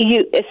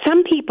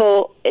some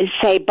people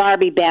say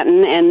Barbie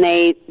Benton, and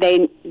they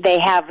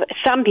have,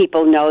 some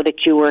people know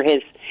that you were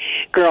his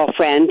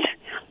girlfriend,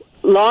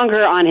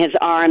 longer on his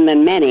arm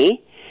than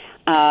many.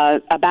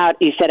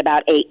 You said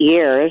about 8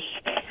 years.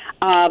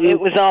 It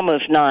was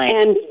almost 9.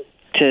 And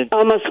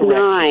almost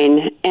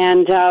 9,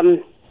 and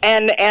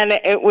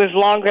it was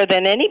longer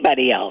than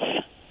anybody else.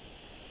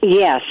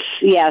 Yes.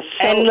 So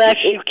unless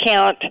you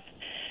count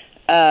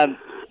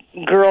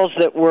girls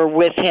that were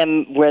with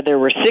him, where there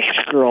were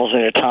 6 girls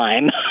at a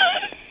time.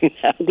 You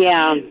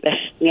know?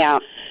 Yeah.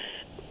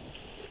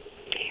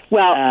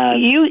 Well,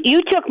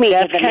 you took me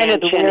to the kind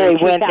of where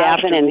he went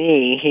after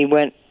me. He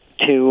went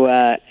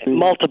to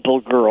multiple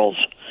girls.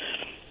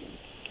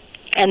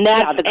 And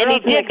he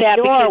did that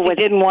because he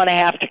didn't want to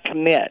have to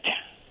commit.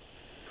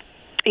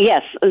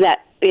 Yes,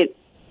 that it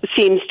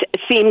seems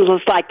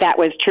like that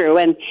was true,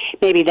 and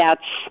maybe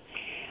that's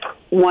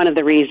one of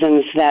the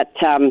reasons that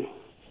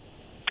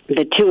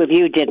the two of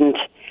you didn't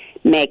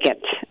make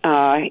it,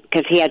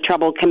 because he had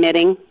trouble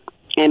committing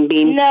and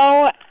being.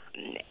 No,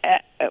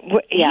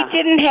 he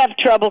didn't have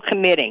trouble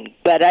committing,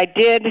 but I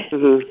did.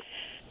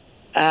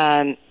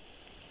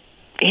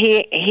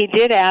 He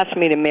did ask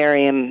me to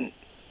marry him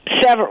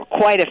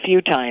quite a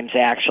few times,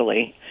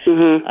 actually.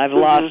 I've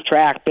lost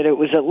track, but it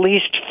was at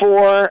least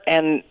 4,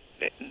 and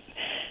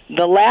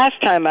the last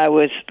time I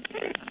was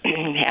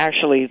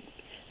actually,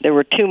 there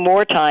were 2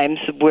 more times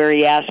where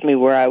he asked me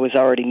where I was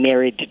already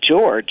married to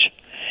George,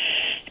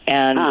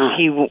 and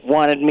he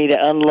wanted me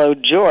to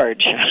unload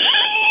George.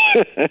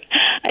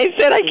 I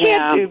said, I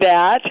can't do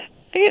that.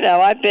 You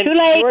know,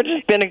 George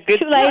has been a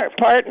good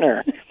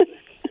partner.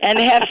 And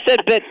Hef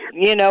said, but,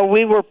 you know,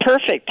 we were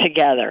perfect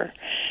together.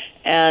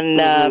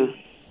 And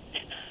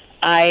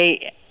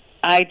I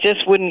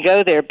just wouldn't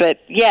go there. But,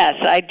 yes,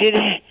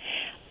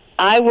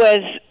 I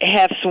was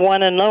Hef's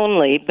one and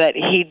only, but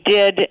he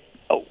did,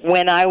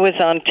 when I was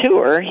on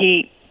tour,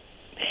 he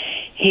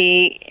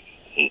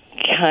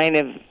kind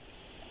of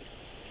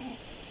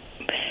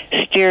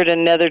steered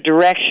another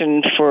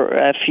direction for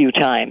a few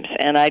times,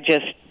 and I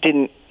just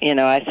didn't, you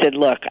know, I said,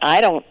 look,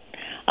 I don't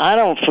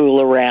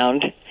fool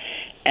around,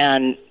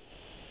 and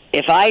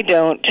if I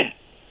don't,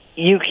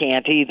 you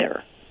can't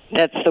either.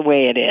 That's the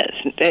way it is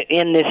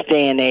in this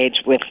day and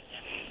age with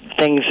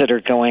things that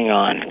are going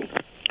on.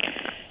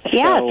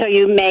 Yeah, so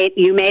you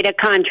made a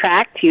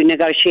contract, you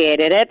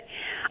negotiated it.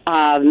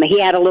 He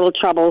had a little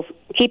trouble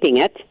keeping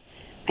it,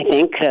 I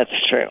think. That's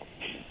true.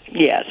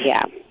 Yes.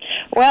 Yeah.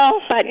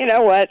 Well, but you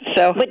know what?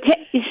 So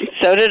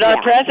did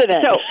our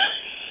president.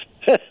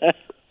 So,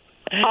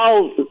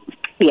 oh,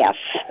 yes,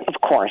 of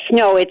course.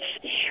 No, it's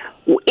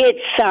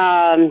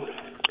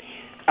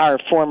our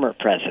former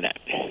president.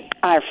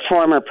 Our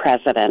former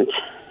president.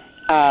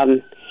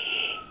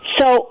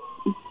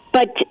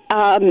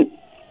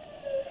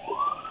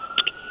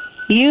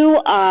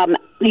 You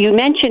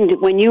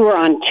mentioned when you were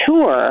on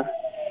tour.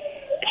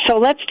 So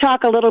let's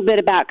talk a little bit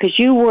about, because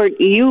you were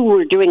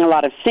doing a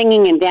lot of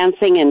singing and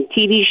dancing and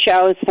TV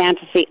shows,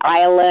 Fantasy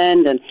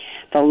Island and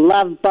The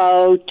Love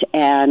Boat,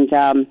 and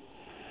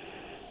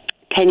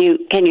can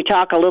you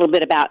talk a little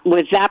bit about,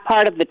 was that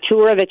part of the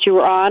tour that you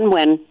were on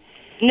when?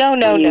 No.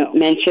 You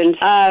mentioned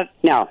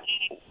no.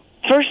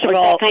 First of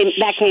all,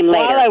 that came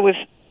later.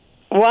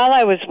 While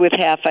I was with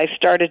Hef, I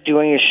started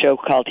doing a show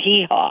called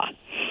Hee Haw.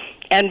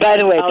 And by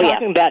the way,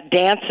 talking about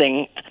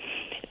dancing,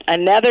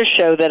 another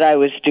show that I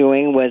was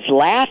doing was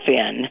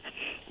Laugh-In,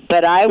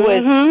 but I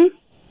was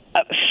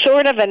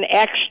sort of an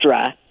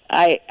extra.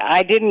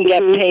 I didn't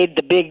get paid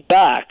the big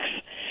bucks.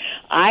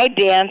 I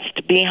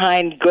danced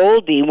behind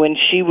Goldie when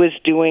she was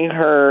doing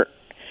her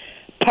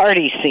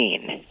party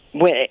scene.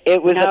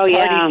 It was a party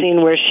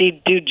scene where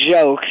she'd do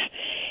jokes,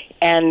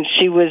 and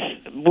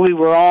we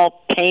were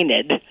all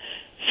painted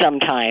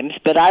sometimes,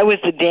 but I was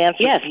the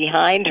dancer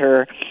behind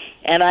her,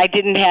 and I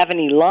didn't have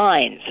any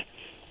lines.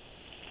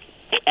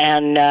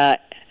 And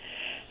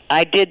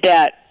I did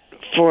that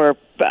for,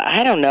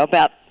 I don't know,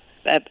 about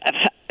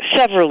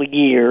several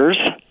years.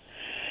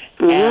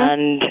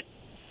 And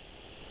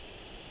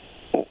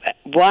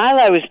while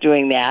I was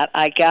doing that,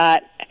 I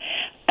got,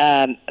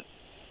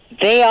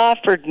 they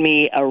offered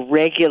me a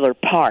regular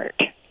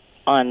part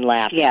on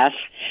Laugh-In. Yes.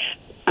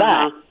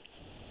 But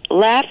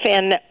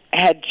Laugh-In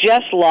had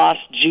just lost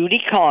Judy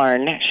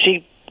Carn.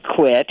 She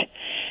quit.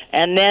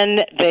 And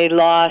then they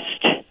lost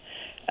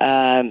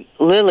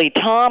Lily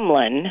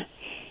Tomlin,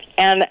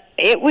 and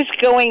it was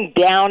going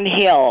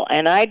downhill,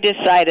 and I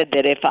decided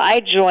that if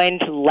I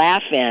joined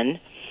Laugh-In,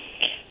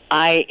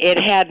 it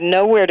had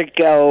nowhere to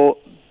go,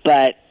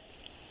 but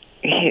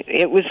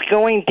it was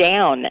going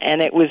down,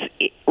 and it was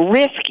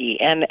risky,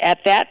 and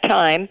at that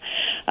time,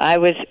 I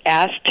was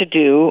asked to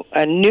do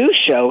a new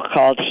show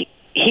called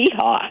Hee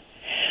Haw.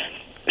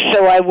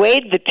 So I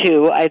weighed the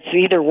two. It's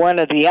either one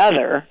or the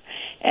other,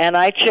 and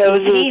I chose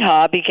Hee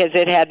Haw because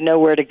it had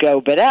nowhere to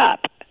go but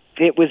up.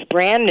 It was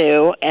brand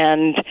new,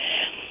 and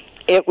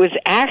it was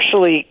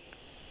actually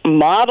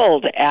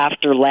modeled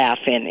after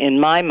Laugh-In, in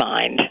my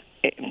mind.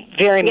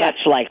 Very much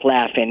like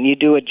Laugh-In. You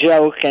do a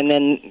joke and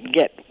then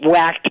get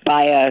whacked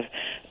by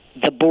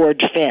the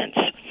board fence.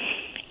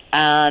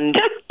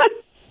 And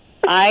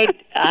I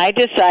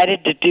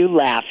decided to do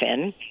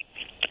Laugh-In,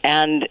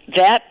 and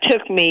that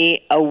took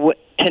me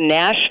to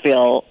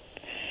Nashville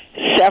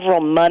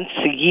several months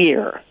a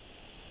year.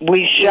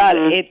 We shot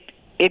it.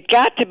 It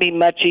got to be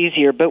much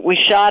easier, but we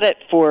shot it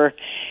for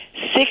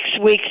 6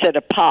 weeks at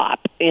a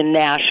pop in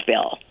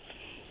Nashville.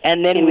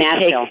 And then we'd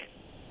take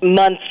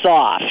months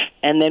off,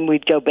 and then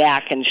we'd go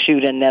back and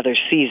shoot another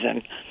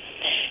season.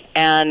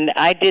 And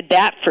I did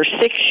that for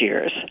 6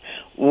 years.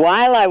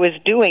 While I was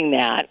doing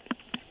that,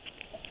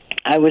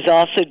 I was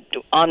also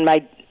on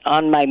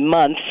my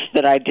months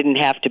that I didn't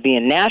have to be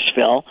in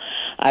Nashville,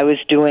 I was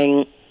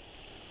doing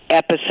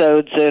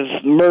episodes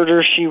of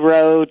Murder, She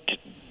Wrote,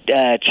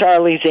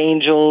 Charlie's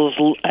Angels,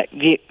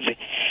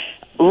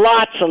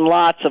 lots and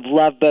lots of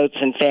Love Boats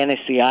and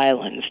Fantasy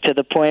Islands, to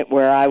the point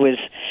where I was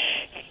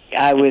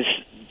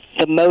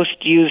the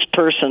most used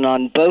person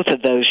on both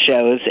of those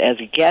shows as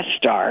a guest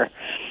star.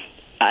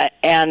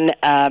 And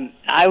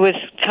I was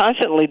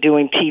constantly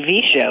doing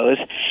TV shows,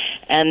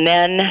 and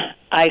then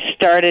I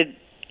started,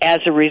 as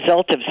a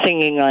result of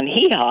singing on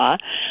Hee Haw,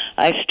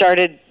 I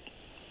started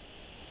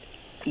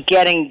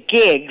getting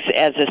gigs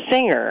as a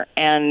singer,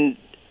 and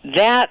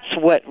that's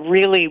what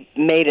really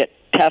made it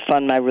tough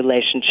on my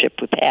relationship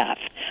with Hef,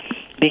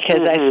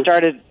 because I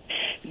started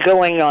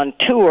going on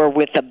tour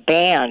with a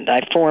band.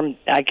 I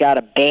got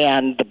a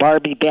band, the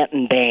Barbie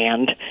Benton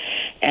Band,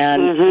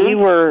 and we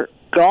were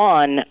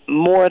gone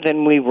more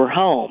than we were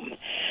home.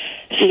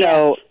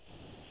 So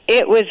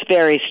it was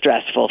very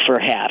stressful for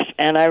Hef.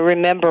 And I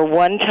remember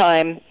one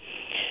time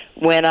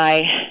when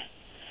I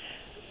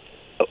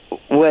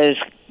was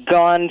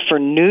gone for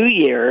New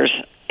Year's,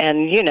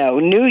 and, you know,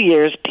 New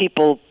Year's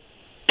people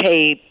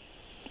pay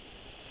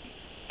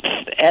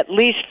at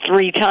least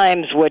 3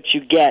 times what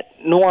you get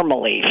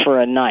normally for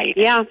a night.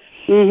 Yeah.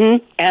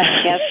 Mm-hmm.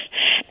 Yes.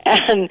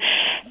 And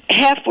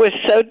Hef was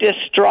so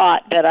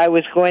distraught that I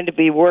was going to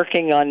be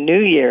working on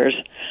New Year's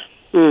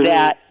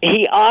that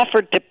he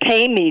offered to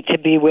pay me to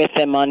be with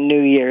him on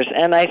New Year's.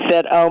 And I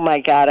said, oh, my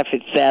God, if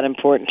it's that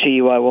important to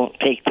you, I won't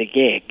take the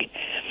gig.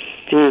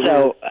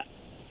 So,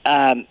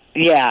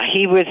 yeah,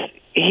 he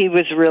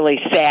was really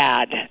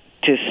sad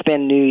to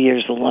spend New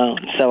Year's alone,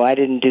 so I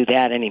didn't do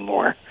that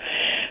anymore.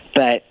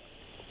 But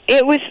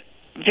it was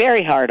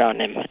very hard on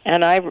him,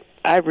 and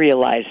I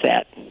realize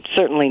that,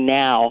 certainly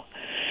now.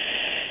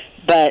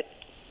 But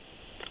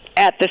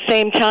at the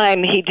same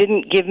time, he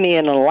didn't give me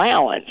an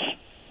allowance,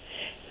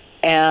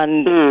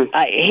 and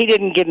he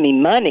didn't give me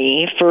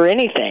money for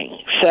anything.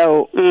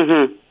 So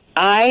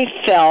I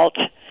felt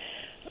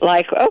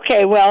like,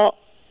 okay, well,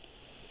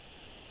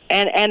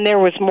 and there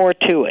was more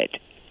to it.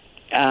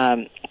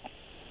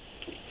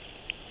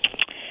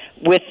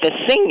 With the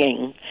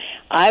singing,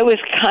 I was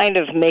kind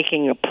of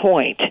making a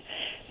point,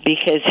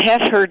 because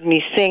Hef heard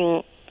me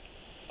sing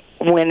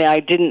when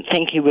I didn't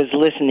think he was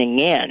listening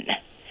in.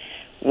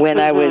 When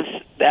I was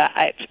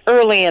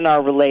early in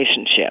our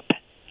relationship,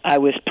 I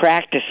was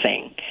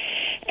practicing.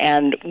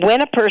 And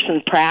when a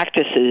person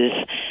practices,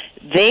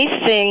 they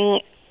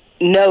sing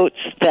notes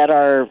that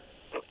are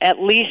at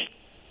least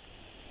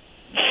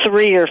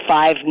 3 or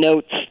 5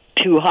 notes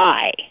too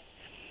high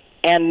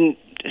and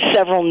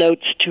several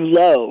notes too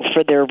low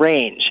for their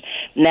range.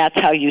 And that's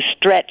how you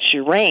stretch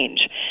your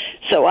range.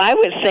 So I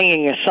was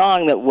singing a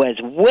song that was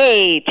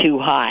way too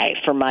high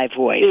for my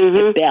voice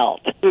to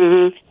belt.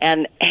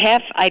 And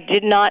Hef, I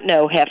did not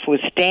know Hef was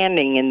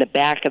standing in the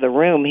back of the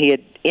room. He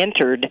had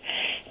entered,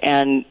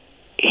 and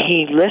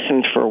he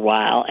listened for a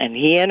while, and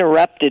he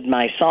interrupted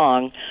my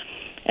song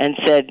and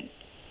said,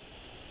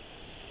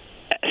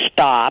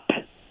 stop.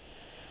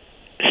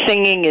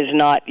 Singing is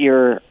not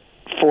your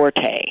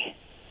forte.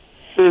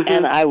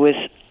 And I was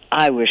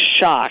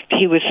shocked.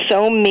 He was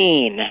so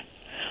mean.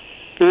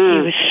 He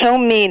was so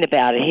mean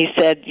about it. He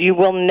said, you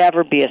will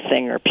never be a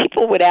singer.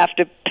 People would have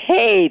to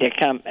pay to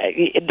come.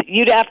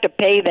 You'd have to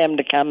pay them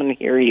to come and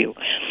hear you.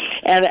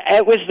 And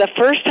it was the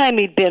first time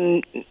he'd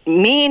been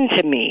mean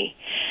to me.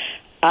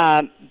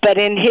 But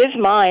in his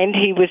mind,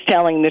 he was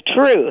telling the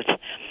truth.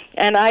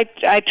 And I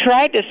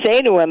tried to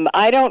say to him,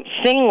 I don't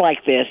sing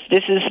like this.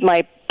 This is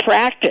my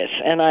practice.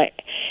 And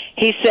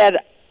he said,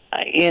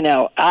 you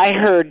know, I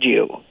heard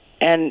you,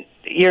 and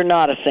you're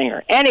not a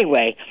singer.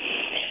 Anyway,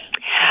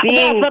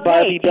 being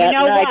Barbie Benton,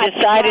 I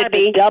decided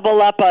to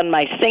double up on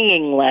my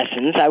singing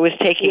lessons. I was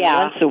taking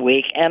once a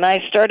week, and I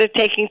started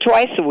taking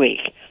twice a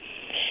week.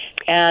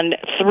 And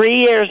 3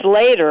 years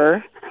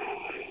later,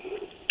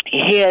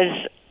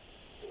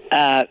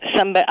 I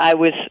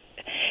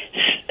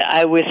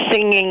was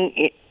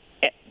singing,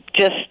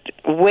 just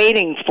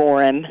waiting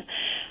for him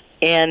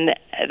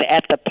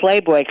at the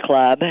Playboy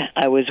Club.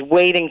 I was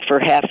waiting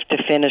for Hef to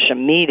finish a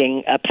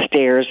meeting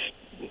upstairs,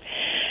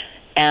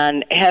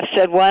 and Hef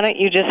said, why don't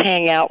you just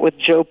hang out with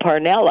Joe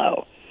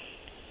Parnello?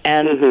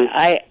 And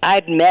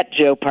I'd met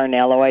Joe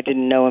Parnello. I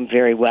didn't know him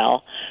very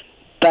well,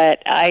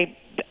 but I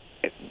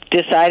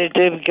decided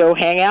to go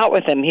hang out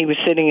with him. He was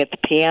sitting at the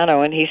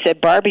piano, and he said,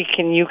 Barbie,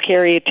 can you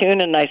carry a tune?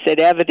 And I said,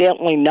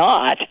 evidently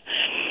not.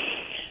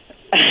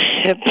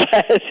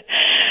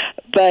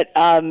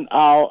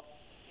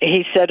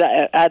 He said,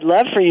 I'd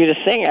love for you to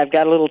sing. I've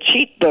got a little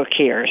cheat book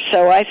here.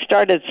 So I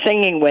started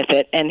singing with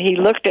it, and he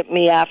looked at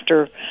me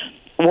after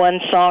one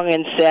song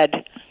and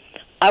said,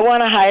 I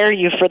want to hire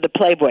you for the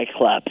Playboy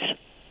clubs.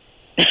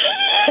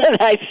 And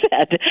I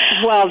said,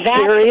 well,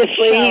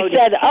 seriously? He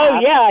said, oh,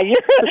 yeah,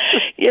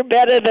 you're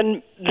better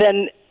than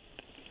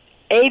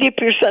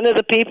 80% of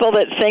the people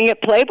that sing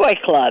at Playboy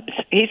clubs.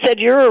 He said,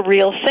 you're a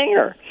real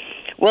singer.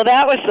 Well,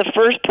 that was the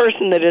first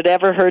person that had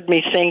ever heard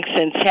me sing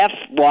since Hef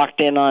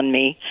walked in on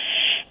me.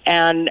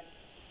 And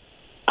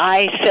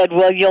I said,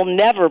 well, you'll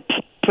never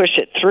push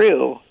it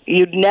through.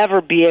 You'd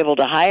never be able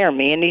to hire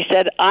me. And he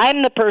said,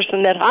 I'm the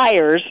person that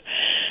hires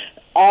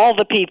all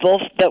the people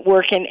that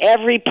work in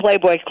every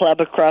Playboy club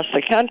across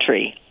the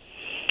country.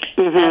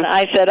 And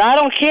I said, I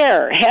don't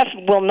care. Hef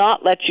will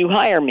not let you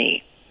hire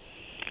me.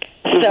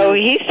 So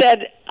he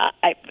said,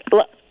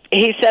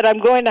 I'm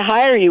going to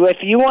hire you. If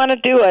you want to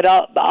do it,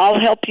 I'll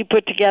help you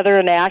put together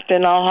an act,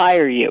 and I'll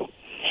hire you.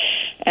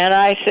 And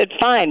I said,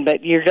 fine,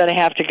 but you're going to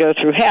have to go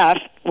through Hef.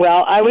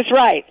 Well, I was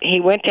right.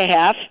 He went to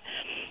Hef,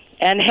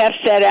 and Hef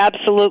said,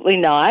 absolutely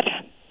not.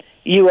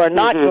 You are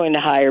not going to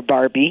hire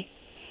Barbie.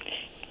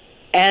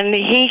 And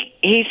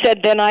he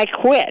said, then I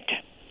quit.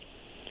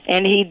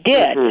 And he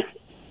did.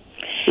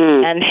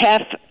 And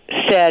Hef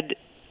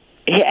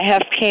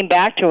came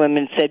back to him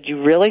and said,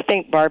 you really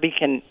think Barbie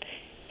can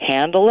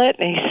handle it?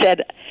 And he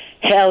said,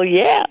 hell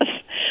yes.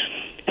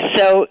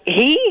 So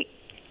he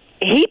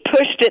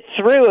pushed it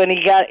through, and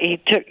he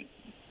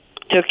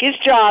took his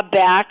job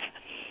back,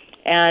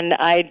 and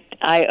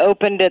I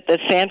opened at the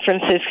San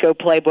Francisco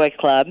Playboy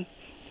Club,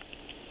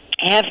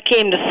 Hef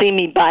came to see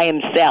me by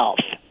himself.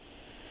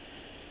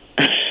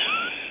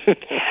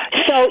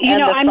 So,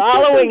 the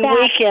following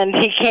weekend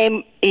he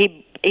came.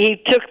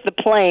 He took the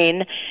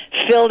plane,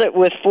 filled it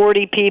with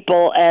 40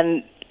 people,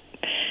 and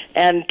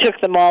took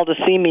them all to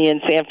see me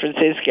in San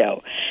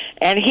Francisco,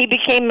 and he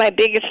became my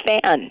biggest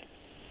fan.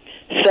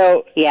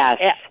 So yes,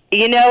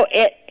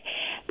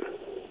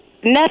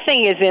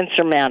 nothing is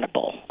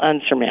unsurmountable.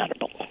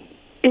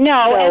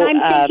 No, so,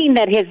 and I'm thinking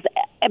that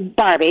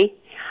Barbie.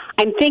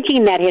 I'm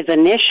thinking that his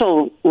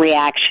initial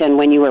reaction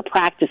when you were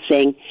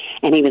practicing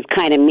and he was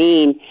kind of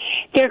mean,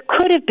 there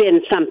could have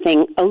been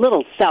something a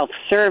little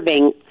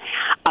self-serving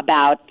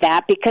about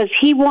that because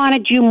he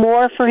wanted you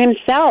more for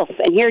himself.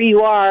 And here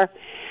you are,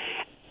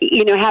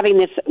 having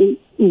this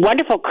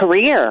wonderful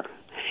career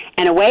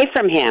and away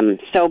from him.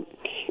 So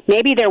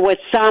maybe there was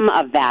some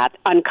of that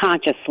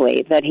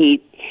unconsciously that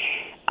he,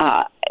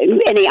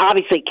 and he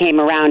obviously came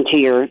around to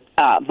your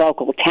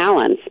vocal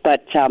talents,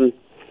 but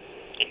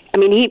he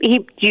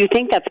do you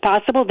think that's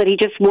possible, that he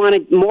just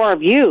wanted more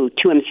of you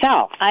to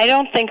himself? I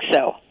don't think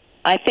so.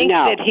 I think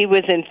that he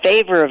was in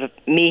favor of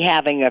me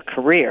having a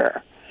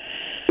career.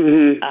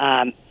 Mm-hmm.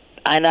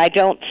 And I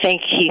don't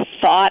think he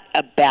thought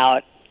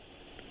about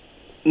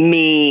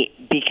me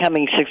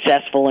becoming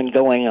successful and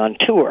going on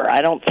tour.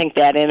 I don't think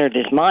that entered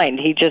his mind.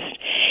 He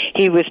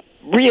was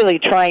really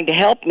trying to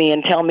help me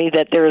and tell me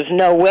that there is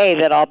no way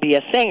that I'll be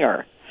a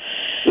singer.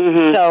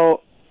 Mm-hmm.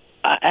 So,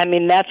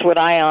 that's what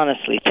I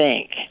honestly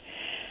think.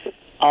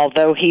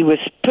 Although he was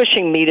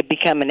pushing me to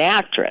become an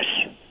actress.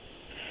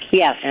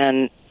 Yes.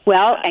 And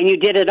you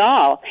did it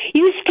all.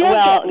 You still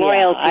get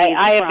royalties.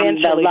 I from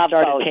eventually the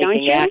started Boat,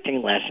 taking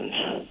acting lessons.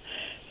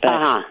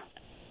 But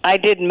I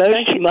did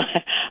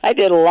I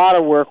did a lot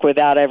of work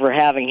without ever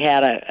having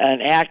had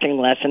an acting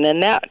lesson,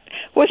 and that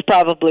was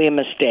probably a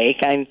mistake.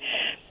 I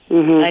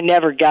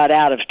never got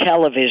out of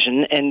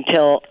television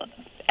until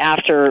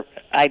after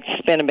I'd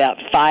spent about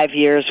 5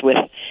 years with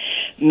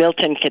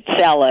Milton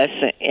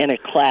Katselas in a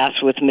class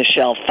with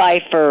Michelle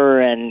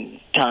Pfeiffer and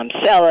Tom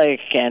Selleck,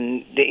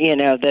 and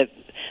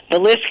the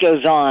list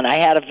goes on. I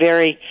had a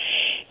very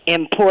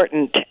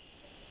important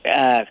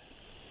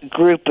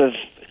group of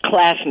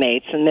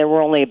classmates, and there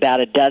were only about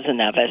a dozen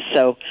of us.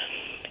 So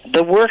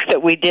the work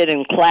that we did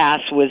in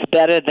class was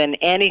better than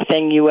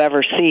anything you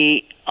ever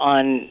see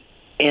on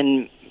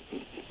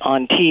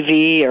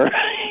TV, or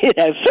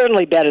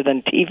certainly better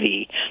than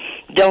TV.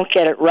 Don't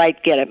get it right,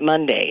 get it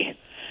Monday.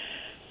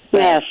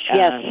 Yes,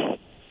 yes.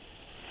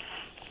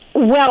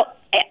 Well,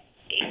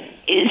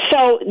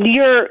 so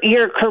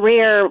your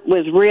career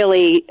was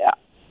really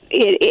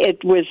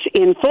it was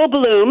in full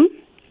bloom.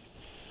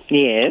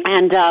 Yes.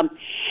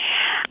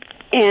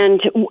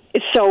 And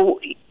so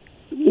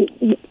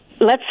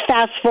let's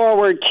fast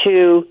forward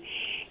to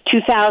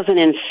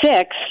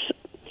 2006,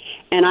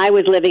 and I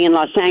was living in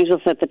Los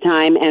Angeles at the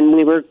time, and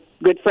we were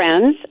good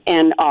friends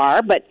and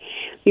are, but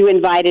you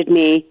invited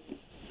me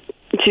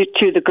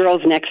to the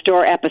Girls Next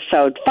Door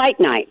episode, Fight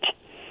Night.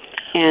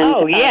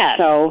 And yes.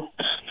 So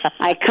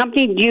I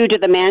accompanied you to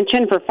the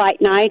mansion for Fight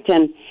Night,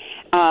 and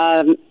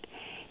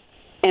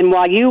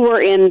while you were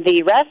in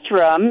the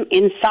restroom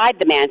inside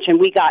the mansion,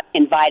 we got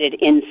invited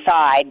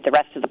inside. The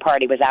rest of the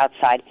party was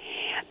outside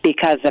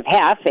because of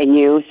Hef and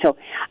you. So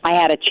I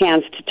had a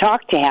chance to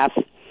talk to Hef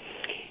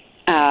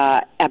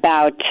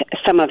about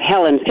some of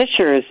Helen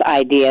Fisher's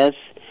ideas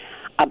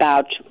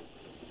about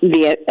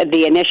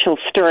the initial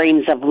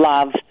stirrings of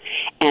love,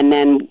 and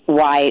then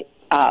why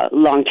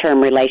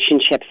long-term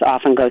relationships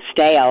often go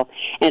stale.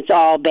 And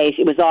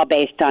it was all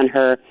based on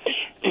her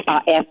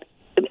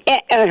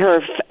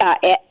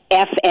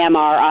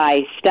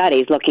fMRI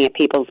studies, looking at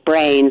people's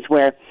brains,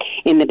 where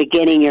in the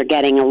beginning you're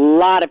getting a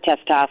lot of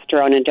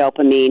testosterone and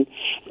dopamine,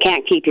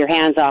 can't keep your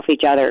hands off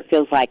each other, it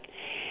feels like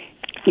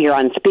you're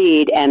on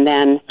speed, and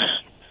then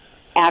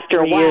after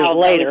a while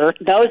later,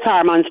 those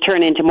hormones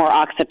turn into more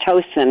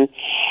oxytocin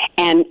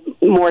and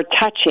more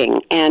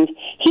touching. And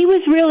he was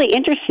really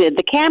interested.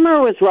 The camera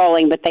was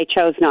rolling, but they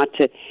chose not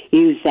to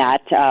use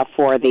that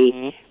for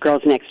the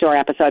Girls Next Door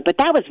episode. But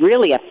that was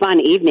really a fun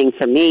evening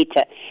for me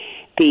to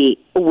be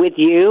with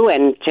you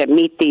and to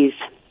meet these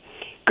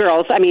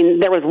girls. I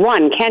mean, there was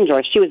one,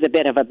 Kendra. She was a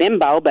bit of a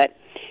bimbo, but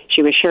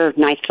she was sure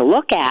nice to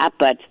look at,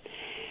 but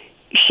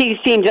she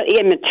seemed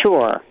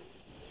immature,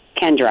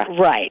 Kendra.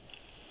 Right.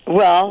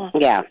 Well,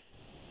 yeah.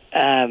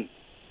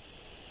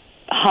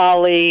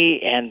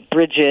 Holly and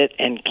Bridget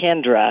and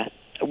Kendra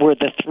were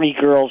the three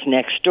girls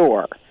next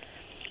door.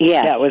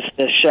 Yeah. That was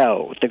the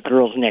show, the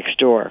Girls Next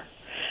Door.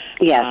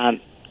 Yes.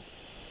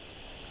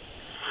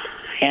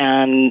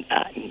 I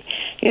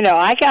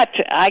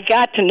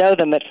got to know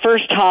them. At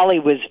first, Holly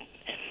was.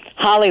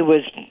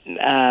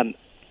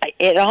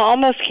 It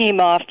almost came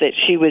off that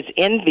she was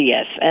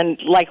envious,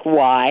 and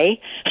why?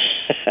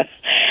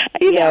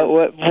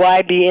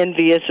 Why be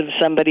envious of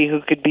somebody who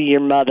could be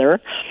your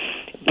mother?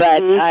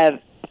 But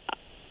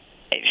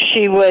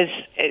she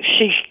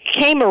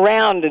came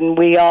around, and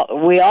we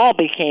all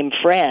became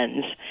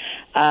friends.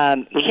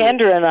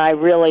 Kendra and I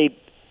really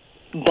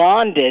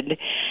bonded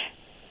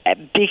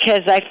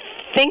because I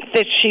think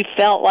that she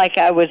felt like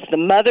I was the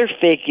mother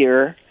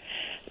figure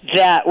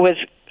that was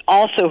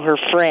also her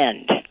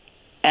friend.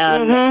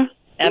 And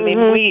I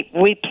mean,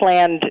 we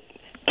planned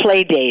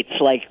play dates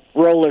like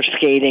roller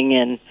skating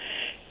in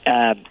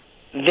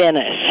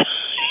Venice,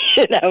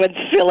 and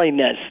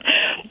silliness.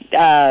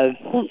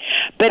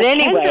 But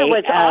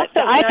anyway, I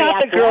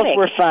thought the girls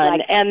were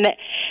fun, and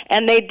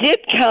they did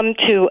come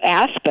to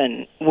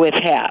Aspen with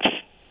Hef.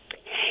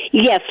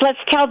 Yes, let's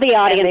tell the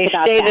audience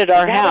about that. They stayed at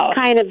our house.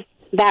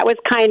 That was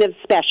kind of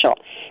special.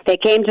 They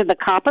came to the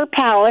Copper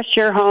Palace,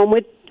 your home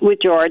with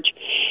George.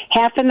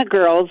 Hef and the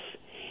girls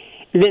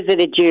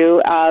visited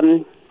you.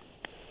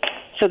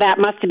 So that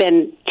must have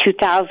been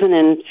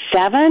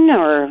 2007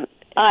 or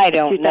I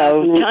don't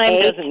know.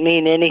 Time doesn't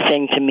mean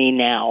anything to me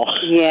now.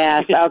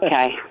 Yes,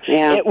 okay.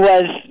 Yeah. It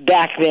was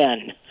back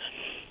then.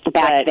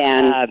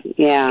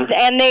 Yeah.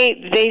 And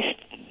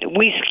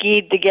we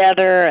skied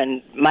together,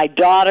 and my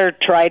daughter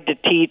tried to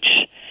teach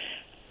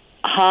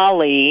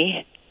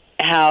Holly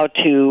how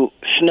to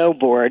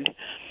snowboard.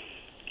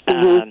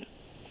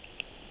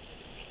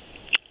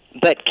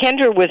 But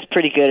Kendra was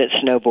pretty good at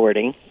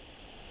snowboarding.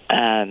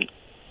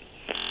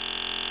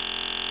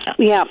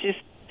 Yeah.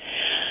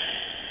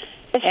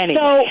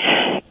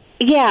 Anyway.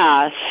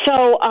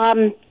 So,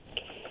 I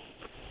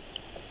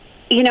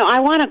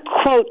want to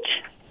quote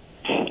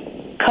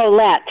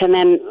Colette, and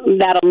then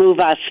that'll move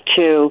us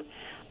to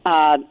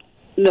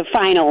the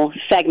final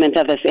segment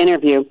of this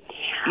interview.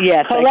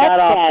 Yes, Colette I got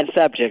off the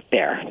subject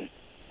there.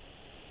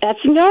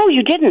 No,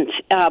 you didn't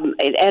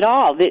at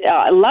all.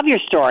 I love your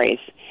stories.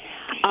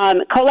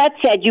 Colette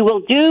said, "You will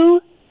do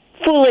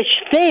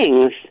foolish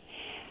things,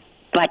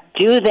 but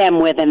do them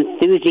with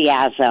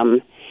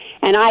enthusiasm."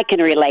 And I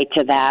can relate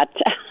to that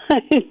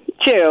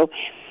too,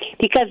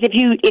 because if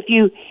you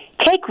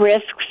take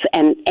risks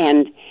and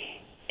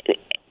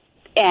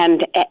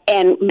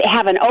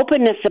have an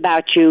openness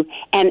about you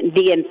and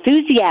the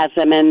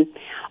enthusiasm and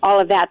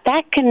all of that,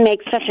 that can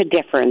make such a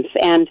difference.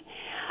 And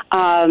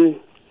I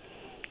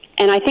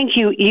think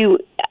you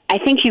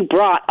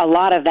brought a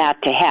lot of that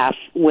to Hef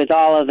with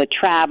all of the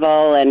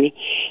travel, and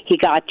he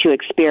got to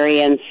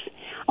experience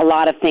a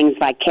lot of things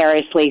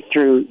vicariously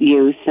through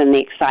youth and the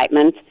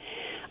excitement.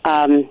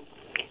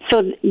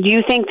 So do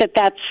you think that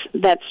that's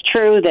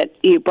true, that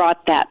you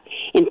brought that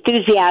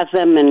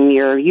enthusiasm and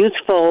your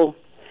youthful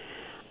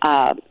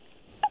joy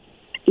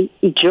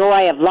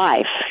of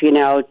life,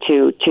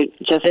 to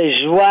just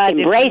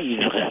embrace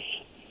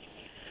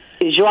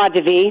joie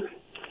de vivre?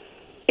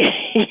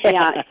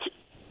 Yeah,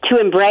 to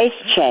embrace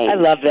change. I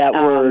love that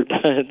word,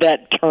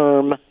 that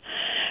term.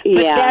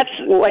 But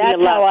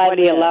what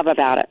do you love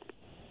about it?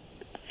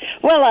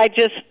 Well,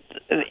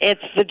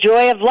 it's the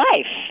joy of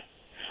life.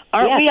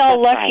 Aren't we all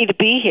lucky to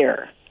be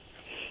here?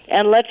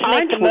 And let's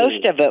make the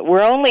most of it.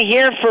 We're only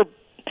here for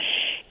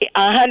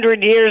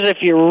 100 years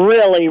if you're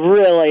really,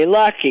 really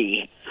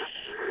lucky.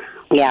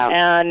 Yeah.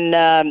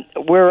 And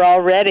we're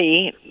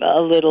already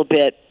a little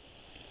bit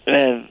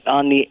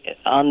on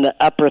the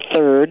upper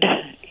third,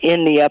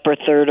 in the upper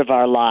third of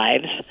our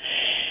lives.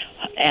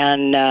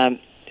 And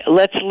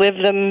let's live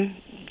them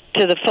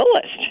to the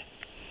fullest.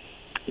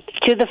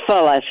 To the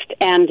fullest.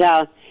 And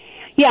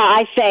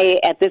I say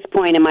at this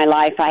point in my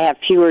life, I have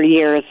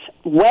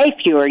way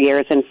fewer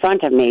years in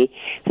front of me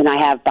than I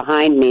have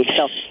behind me.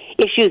 So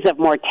issues of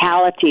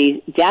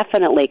mortality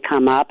definitely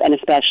come up, and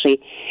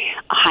especially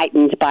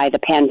heightened by the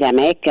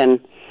pandemic and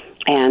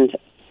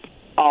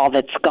all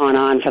that's gone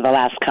on for the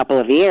last couple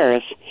of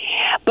years.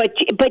 But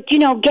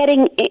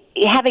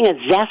having a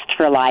zest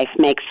for life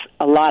makes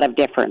a lot of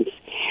difference.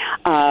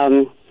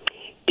 Can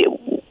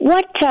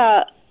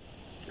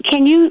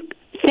you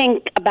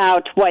think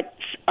about what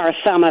are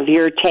some of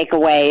your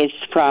takeaways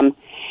from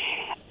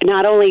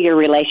not only your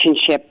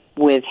relationship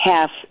with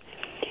Hef,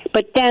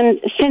 but then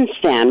since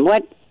then,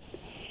 what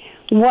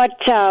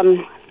are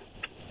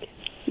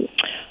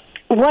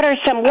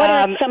some of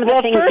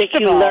the things that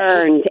you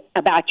learned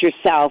about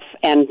yourself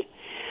and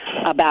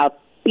about?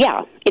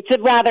 Yeah, it's a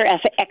rather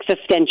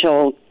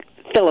existential,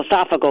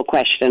 philosophical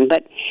question,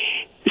 but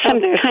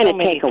some kind of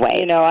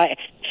takeaway.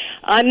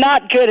 I'm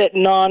not good at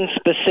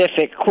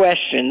non-specific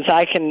questions.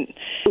 I can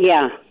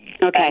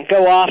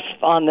go off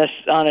on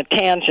a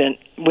tangent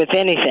with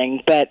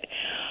anything, but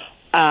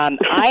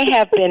I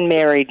have been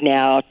married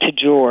now to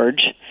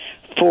George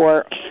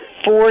for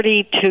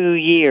 42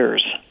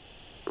 years.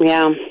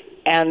 Yeah.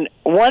 And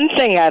one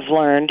thing I've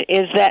learned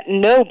is that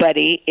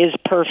nobody is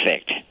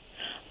perfect.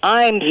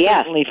 I'm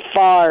certainly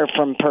far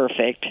from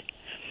perfect.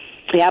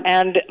 Yep.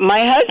 And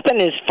my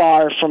husband is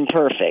far from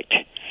perfect.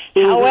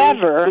 Mm-hmm.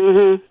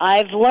 However,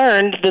 I've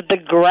learned that the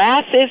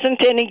grass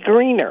isn't any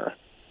greener.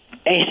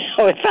 And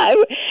so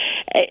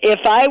if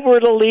I were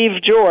to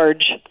leave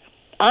George,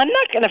 I'm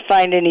not going to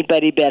find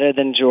anybody better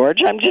than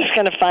George. I'm just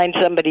going to find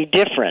somebody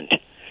different.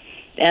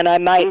 And I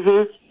might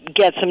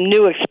get some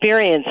new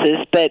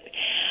experiences, but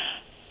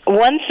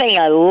one thing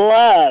I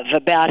love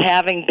about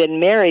having been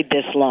married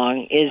this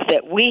long is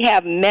that we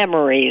have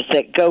memories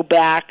that go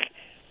back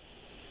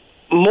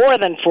more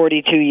than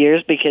 42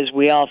 years because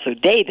we also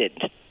dated.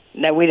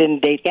 No, we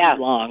didn't date that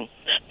long.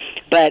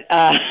 But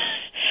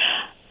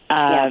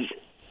Yes.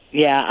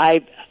 yeah,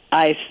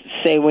 I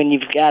say when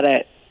you've got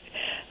a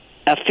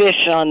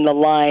fish on the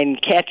line,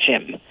 catch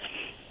him.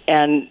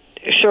 And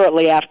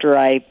shortly after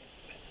it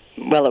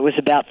was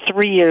about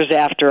 3 years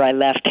after I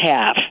left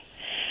HAF,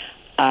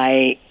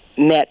 I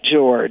met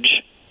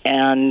George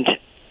and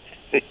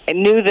I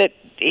knew that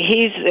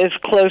he's as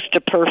close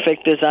to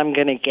perfect as I'm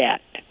going to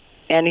get.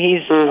 And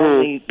he's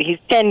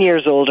 10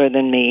 years older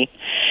than me.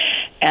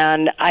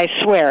 And I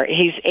swear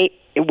he's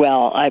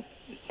now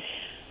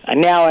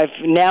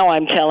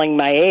I'm telling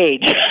my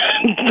age,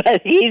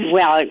 but he's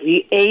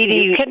 80.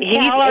 He's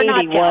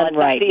 81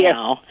 right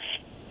now.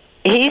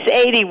 He's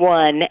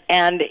 81,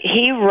 and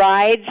he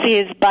rides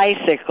his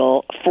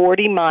bicycle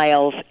 40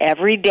 miles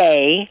every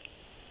day.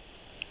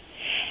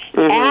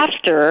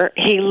 After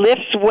he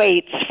lifts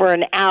weights for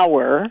an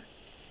hour,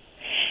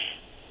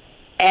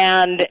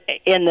 and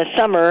in the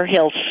summer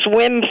he'll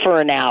swim for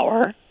an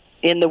hour.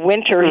 In the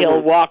winter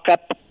he'll walk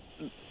up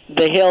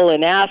the hill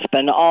in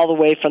Aspen all the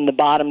way from the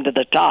bottom to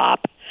the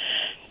top,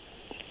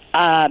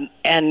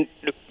 and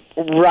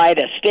ride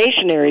a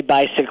stationary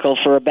bicycle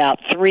for about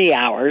 3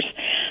 hours.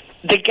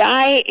 The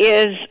guy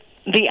is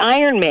the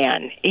Iron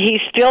Man. He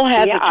still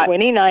has a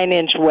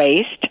 29-inch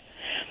waist.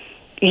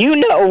 You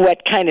know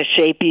what kind of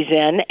shape he's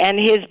in, and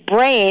his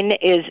brain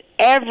is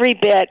every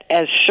bit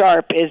as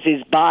sharp as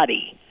his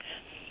body.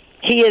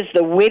 He is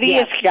the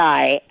wittiest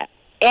guy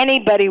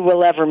anybody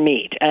will ever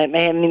meet. I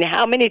mean,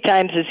 how many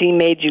times has he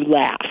made you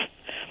laugh?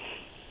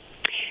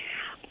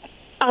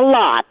 A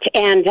lot.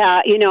 And,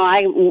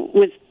 I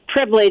was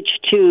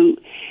privileged to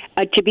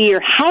be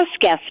your house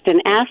guest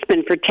in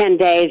Aspen for 10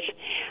 days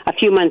a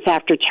few months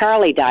after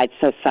Charlie died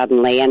so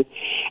suddenly. And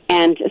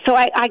so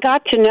I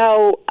got to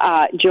know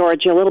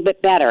George a little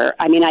bit better.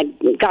 I mean, I'd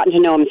gotten to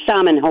know him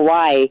some in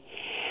Hawaii.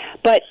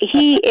 But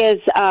he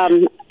is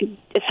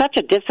such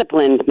a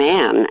disciplined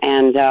man,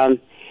 and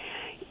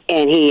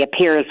he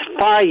appears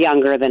far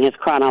younger than his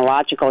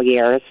chronological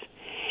years.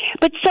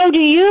 But so do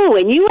you,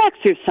 and you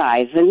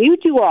exercise, and you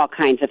do all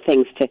kinds of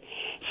things to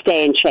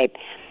stay in shape.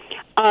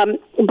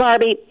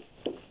 Barbie,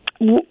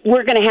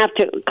 we're going to have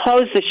to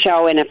close the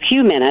show in a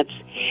few minutes,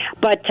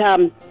 but,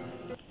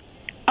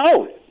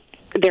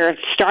 they're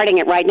starting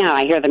it right now.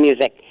 I hear the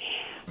music.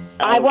 Okay.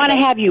 I want to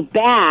have you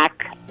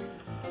back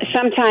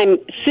sometime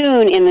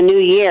soon in the new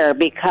year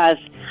because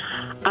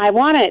I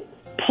want to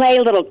play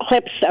little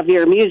clips of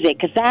your music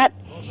because that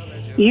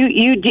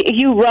you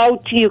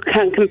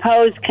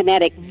composed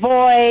Kinetic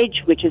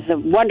Voyage, which is a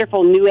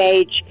wonderful new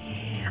age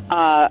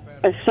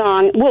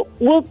song.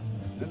 We'll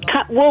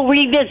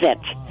revisit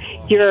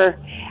your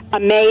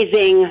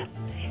amazing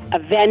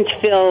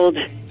event-filled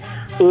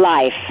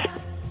life.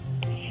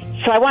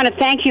 So I want to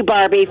thank you,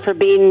 Barbie, for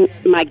being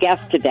my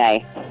guest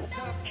today.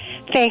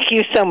 Thank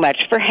you so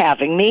much for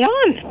having me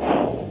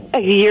on.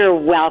 You're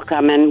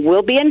welcome, and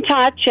we'll be in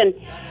touch. And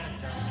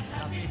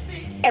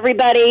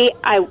everybody,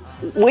 I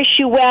wish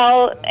you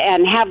well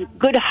and have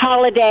good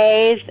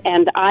holidays,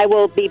 and I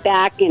will be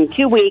back in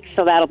 2 weeks,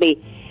 so that'll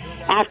be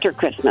after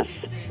Christmas.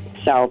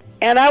 So,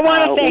 and I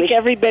want to thank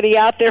everybody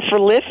out there for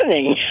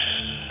listening.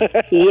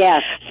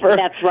 Yes,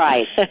 that's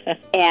right.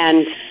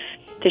 And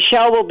the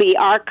show will be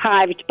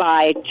archived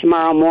by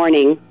tomorrow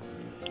morning.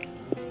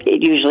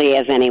 It usually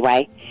is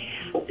anyway.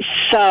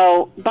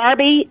 So,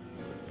 Barbie,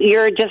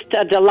 you're just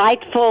a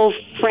delightful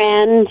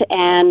friend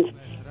and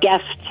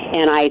guest,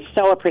 and I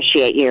so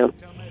appreciate you.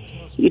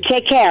 You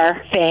take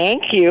care.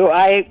 Thank you.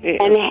 I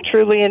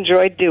truly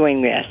enjoyed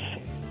doing this.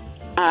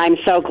 I'm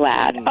so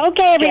glad.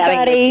 Okay,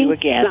 everybody.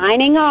 With you again.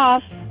 Signing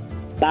off.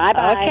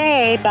 Bye-bye.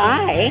 Okay,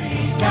 bye.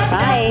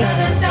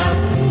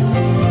 Bye.